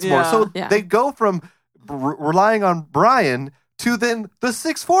baskets more. Yeah. So Yeah. they go from relying on Brian to then the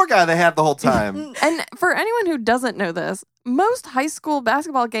 6'4" guy they had the whole time. And for anyone who doesn't know this, most high school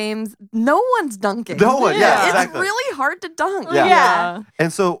basketball games, no one's dunking. No one, yeah, It's exactly. really hard to dunk. Yeah. Yeah.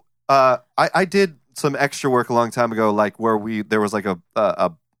 And so I did some extra work a long time ago, like where there was like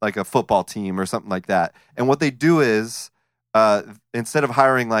a football team or something like that. And what they do is instead of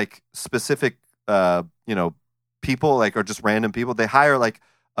hiring like specific people like or just random people, they hire like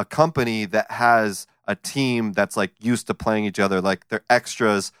a company that has a team that's like used to playing each other, like they're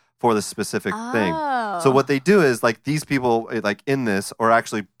extras for the specific thing. Oh. So what they do is like these people like in this are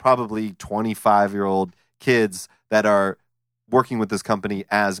actually probably 25-year-old kids that are working with this company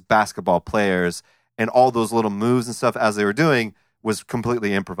as basketball players, and all those little moves and stuff as they were doing was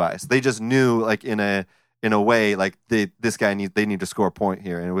completely improvised. They just knew like in a way like they need to score a point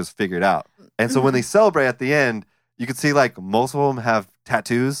here, and it was figured out. And so when they celebrate at the end, you can see like most of them have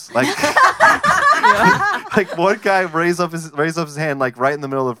tattoos, like like one guy raised up his hand like right in the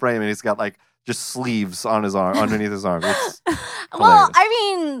middle of the frame, and he's got like just sleeves on his arm underneath his arm. It's Well, hilarious. I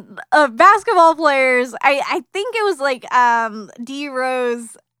mean, basketball players, I think it was like D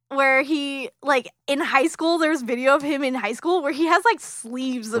Rose where he like in high school, there's video of him in high school where he has like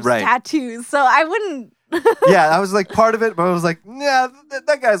sleeves of Right. tattoos. So I wouldn't yeah, I was like part of it, but I was like, yeah,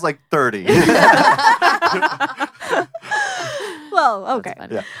 that guy's like 30. Well, okay.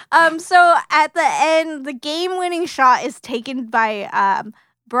 funny. Yeah. So at the end, the game-winning shot is taken by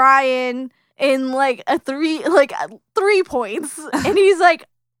Brian in like 3 points, and he's like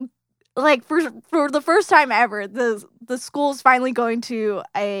for the first time ever, the school's finally going to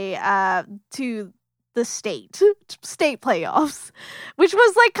the state playoffs, which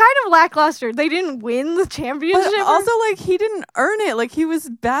was like kind of lackluster. They didn't win the championship. But also, like, he didn't earn it. Like, he was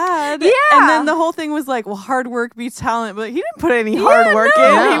bad. Yeah. And then the whole thing was like, well, hard work beats talent. But he didn't put any hard work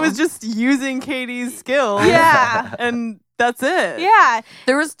no. in. He was just using Katie's skills. Yeah. And that's it. yeah,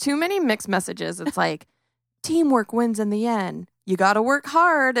 There was too many mixed messages. It's like teamwork wins in the end. You got to work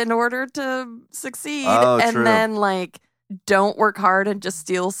hard in order to succeed. Oh, and true. then like don't work hard and just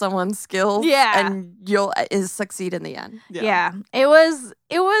steal someone's skills. Yeah. And you'll succeed in the end. yeah. It was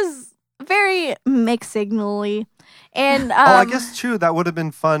very mixed signally, and Oh, I guess true. That would have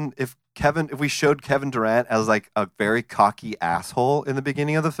been fun if if we showed Kevin Durant as like a very cocky asshole in the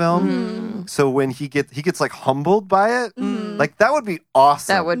beginning of the film, so when he gets like humbled by it, like that would be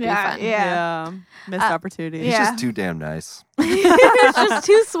awesome. That would be fun. Yeah. Missed opportunity. He's Yeah. just too damn nice. It's just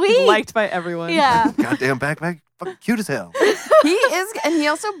too sweet. Liked by everyone. Yeah. Goddamn backpack, fucking cute as hell. He is, and he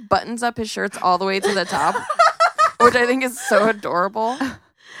also buttons up his shirts all the way to the top, which I think is so adorable.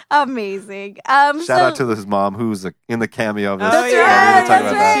 Amazing. Shout out to his mom, who's in the cameo of this. That's Yeah, right, we're gonna talk that's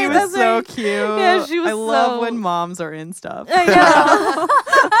about right. that. She was That's so right. cute. Yeah, she was I love so- when moms are in stuff. I know.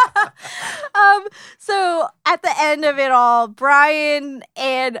 So at the end of it all, Brian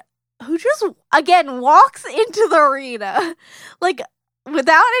and who just again walks into the arena, like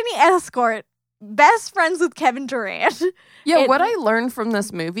without any escort, best friends with Kevin Durant. Yeah, And- what I learned from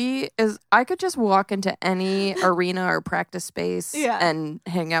this movie is I could just walk into any arena or practice space Yeah. and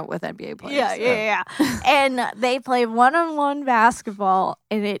hang out with NBA players. Yeah. And they play one-on-one basketball,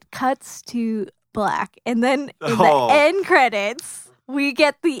 and it cuts to black. And then in Oh. the end credits, we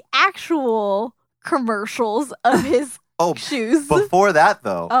get the actual commercials of his Oh, shoes. before that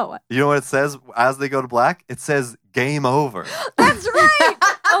though, Oh, you know what it says as they go to black? It says "Game Over," that's right.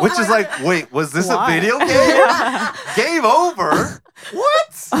 Oh which my is like, wait, was this Why? a video game? Game over?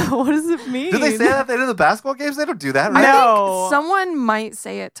 What? What does it mean? Do they say that at the end of the basketball games? They don't do that, right? No. Someone might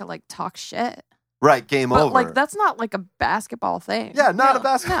say it to like talk shit, Right, game but over. like that's not like a basketball thing. yeah, not a No.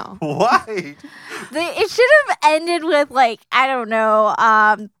 basketball. Why? It should have ended with like I don't know,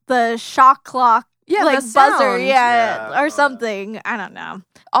 the shot clock, Yeah, like the buzzer, sound. Yeah. or something. I don't know.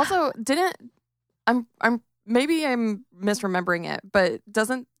 Also, I'm maybe I'm misremembering it, but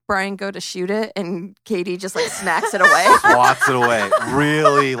doesn't Brian go to shoot it and Katie just like snacks it away? Swats it away.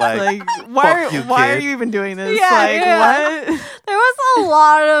 Really, like why fuck you, are kid. you even doing this? Yeah, like, yeah. what? There was a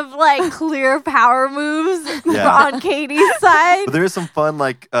lot of like clear power moves Yeah. on Katie's side. But there is some fun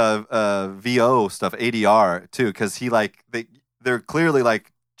like VO stuff, ADR too, because they're clearly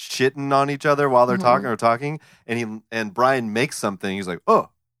like shitting on each other while they're talking, and Brian makes something. He's like, "Oh,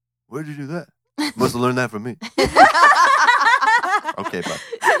 where'd you do that? Must have learned that from me." Okay, but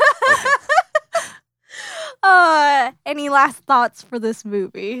Any last thoughts for this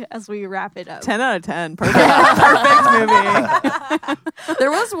movie as we wrap it up? 10 out of 10. Perfect. Perfect movie.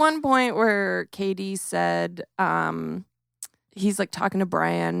 There was one point where Katie said, he's like talking to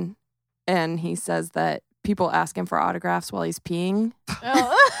Brian, and he says that people ask him for autographs while he's peeing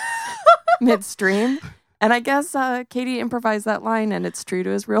midstream. And I guess Katie improvised that line, and it's true to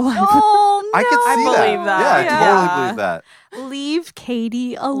his real life. Oh no! I could see believe that. Yeah, I totally believe that. Leave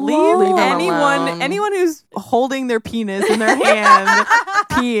Katie alone. Leave him anyone alone. anyone who's holding their penis in their hand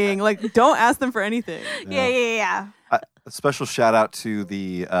peeing, like, don't ask them for anything. Yeah. A special shout out to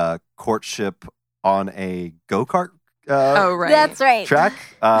the courtship on a go-kart Oh, right. That's right. track.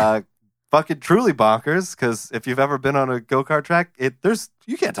 Fucking truly bonkers, because if you've ever been on a go-kart track,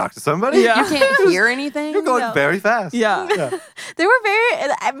 you can't talk to somebody. Yeah. You can't hear anything. You're going No. very fast. Yeah. They were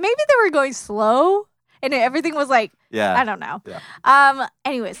maybe they were going slow, and everything was like Yeah. I don't know. Yeah.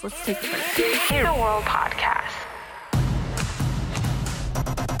 Anyways, let's take a break. In a World Podcast.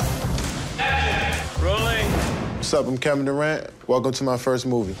 What's up? I'm Kevin Durant. Welcome to my first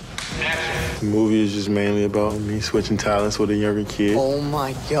movie. The movie is just mainly about me switching talents with a younger kid. Oh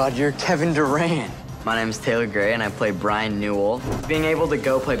my God, you're Kevin Durant. My name is Taylor Gray, and I play Brian Newell. Being able to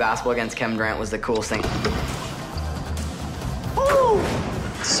go play basketball against Kevin Durant was the coolest thing.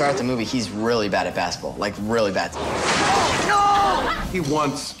 To start the movie, he's really bad at basketball, like really bad. He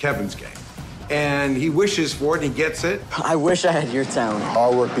wants Kevin's game. And he wishes for it, and he gets it. I wish I had your talent.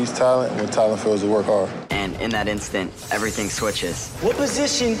 Hard work beats talent when talent fails to work hard. And in that instant, everything switches. What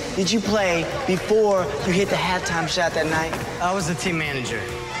position did you play before you hit the halftime shot that night? I was the team manager.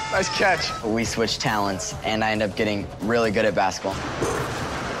 Nice catch. We switched talents, and I ended up getting really good at basketball.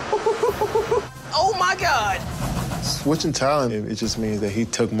 Oh my God! Switching talent, it just means that he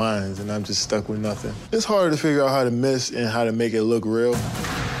took mine, and I'm just stuck with nothing. It's harder to figure out how to miss and how to make it look real.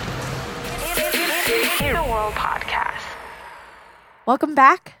 In a World Podcast. Welcome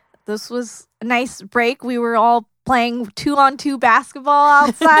back. This was a nice break. We were all playing 2-on-2 basketball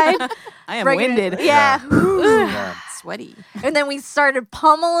outside. I am Breaking it- winded. Yeah. Yeah. Sweaty. And then we started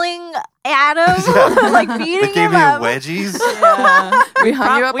pummeling Adam, like They beating gave him you up. wedgies. Yeah. We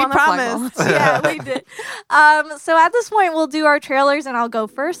hung you up we on the promised. flagpole. Yeah, we did. So at this point, we'll do our trailers, and I'll go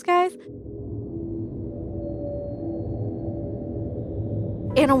first, guys.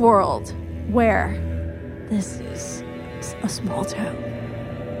 In a world where this is a small town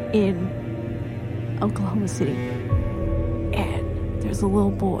in Oklahoma City, and there's a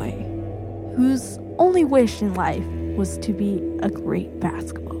little boy whose only wish in life was to be a great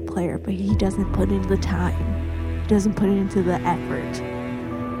basketball player, but he doesn't put in the time. He doesn't put into the effort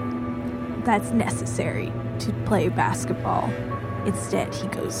that's necessary to play basketball. Instead, he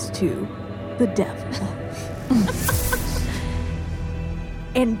goes to the devil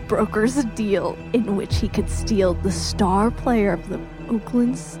and brokers a deal in which he could steal the star player of the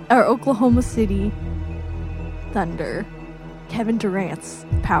Oklahoma City Thunder, Kevin Durant's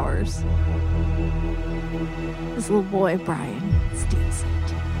powers. This little boy, Brian, steals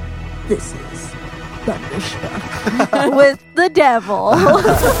it. This is Thunderstruck with the devil.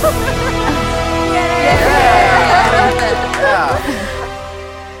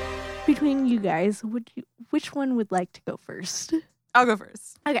 Between you guys, which one would like to go first? I'll go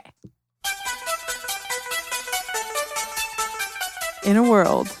first. Okay. In a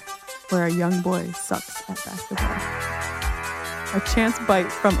world where a young boy sucks at basketball, a chance bite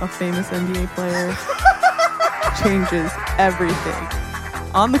from a famous NBA player changes everything.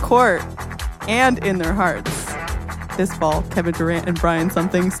 On the court and in their hearts. This fall, Kevin Durant and Brian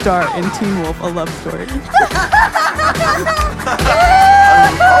Something star in Teen Wolf, A Love Story. A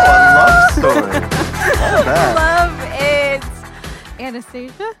love story. Not bad. Love it.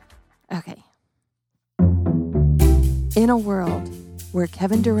 Anastasia? Okay. In a world where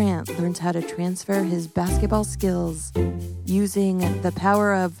Kevin Durant learns how to transfer his basketball skills using the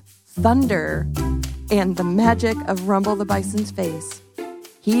power of thunder and the magic of Rumble the Bison's face,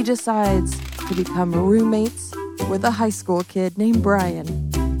 he decides to become roommates with a high school kid named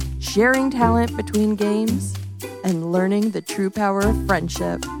Brian, sharing talent between games and learning the true power of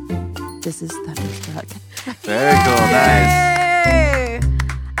friendship. This is Thunderstruck. Very cool. Nice. Yay!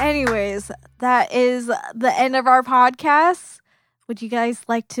 Anyways, that is the end of our podcast. Would you guys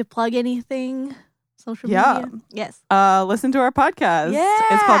like to plug anything? Social media? Yes. Listen to our podcast. Yeah.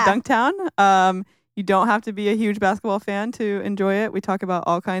 It's called Dunktown. You don't have to be a huge basketball fan to enjoy it. We talk about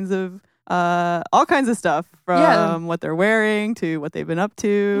all kinds of stuff, from what they're wearing to what they've been up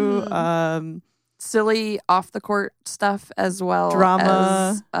to. Silly off the court stuff as well.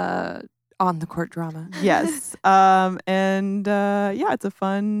 Drama. As on the court drama. Yes. It's a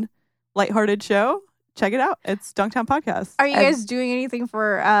fun, lighthearted show. Check it out. It's Dunktown Podcast. Are you guys doing anything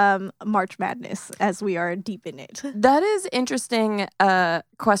for March Madness as we are deep in it? That is interesting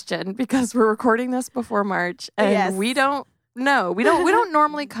question because we're recording this before March and we don't know. We don't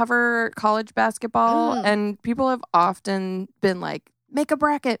normally cover college basketball and people have often been like, make a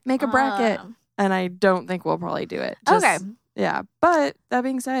bracket. And I don't think we'll probably do it. Okay. Yeah. But that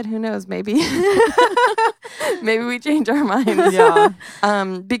being said, who knows? Maybe maybe we change our minds. Yeah.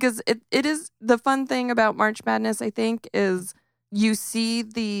 Because it is the fun thing about March Madness, I think, is you see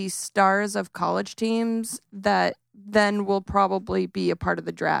the stars of college teams that then will probably be a part of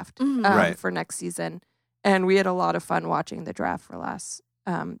the draft for next season. And we had a lot of fun watching the draft for the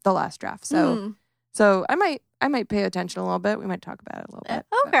last draft. So I might pay attention a little bit. We might talk about it a little bit.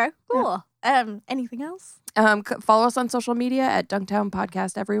 Okay, cool. Yeah. Anything else? Follow us on social media at Dunktown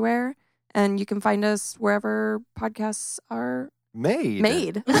Podcast everywhere. And you can find us wherever podcasts are made.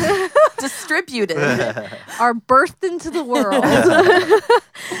 Distributed. Are birthed into the world.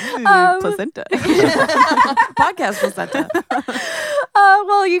 Placenta. Podcast placenta.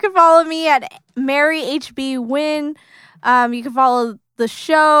 Well, you can follow me at Mary HB Win. You can follow the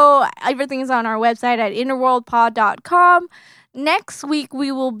show. Everything is on our website at innerworldpod.com. Next week, we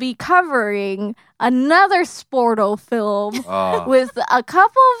will be covering another Sportle film with a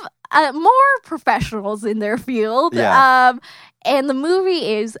couple of more professionals in their field. Yeah. And the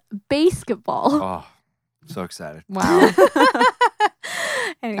movie is Basketball. Oh, so excited. Wow.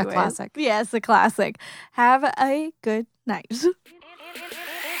 Anyways, A classic. Yes, a classic. Have a good night. In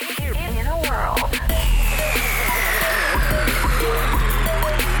a world.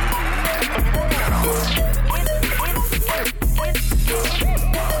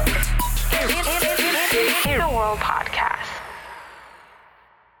 In a World Podcast.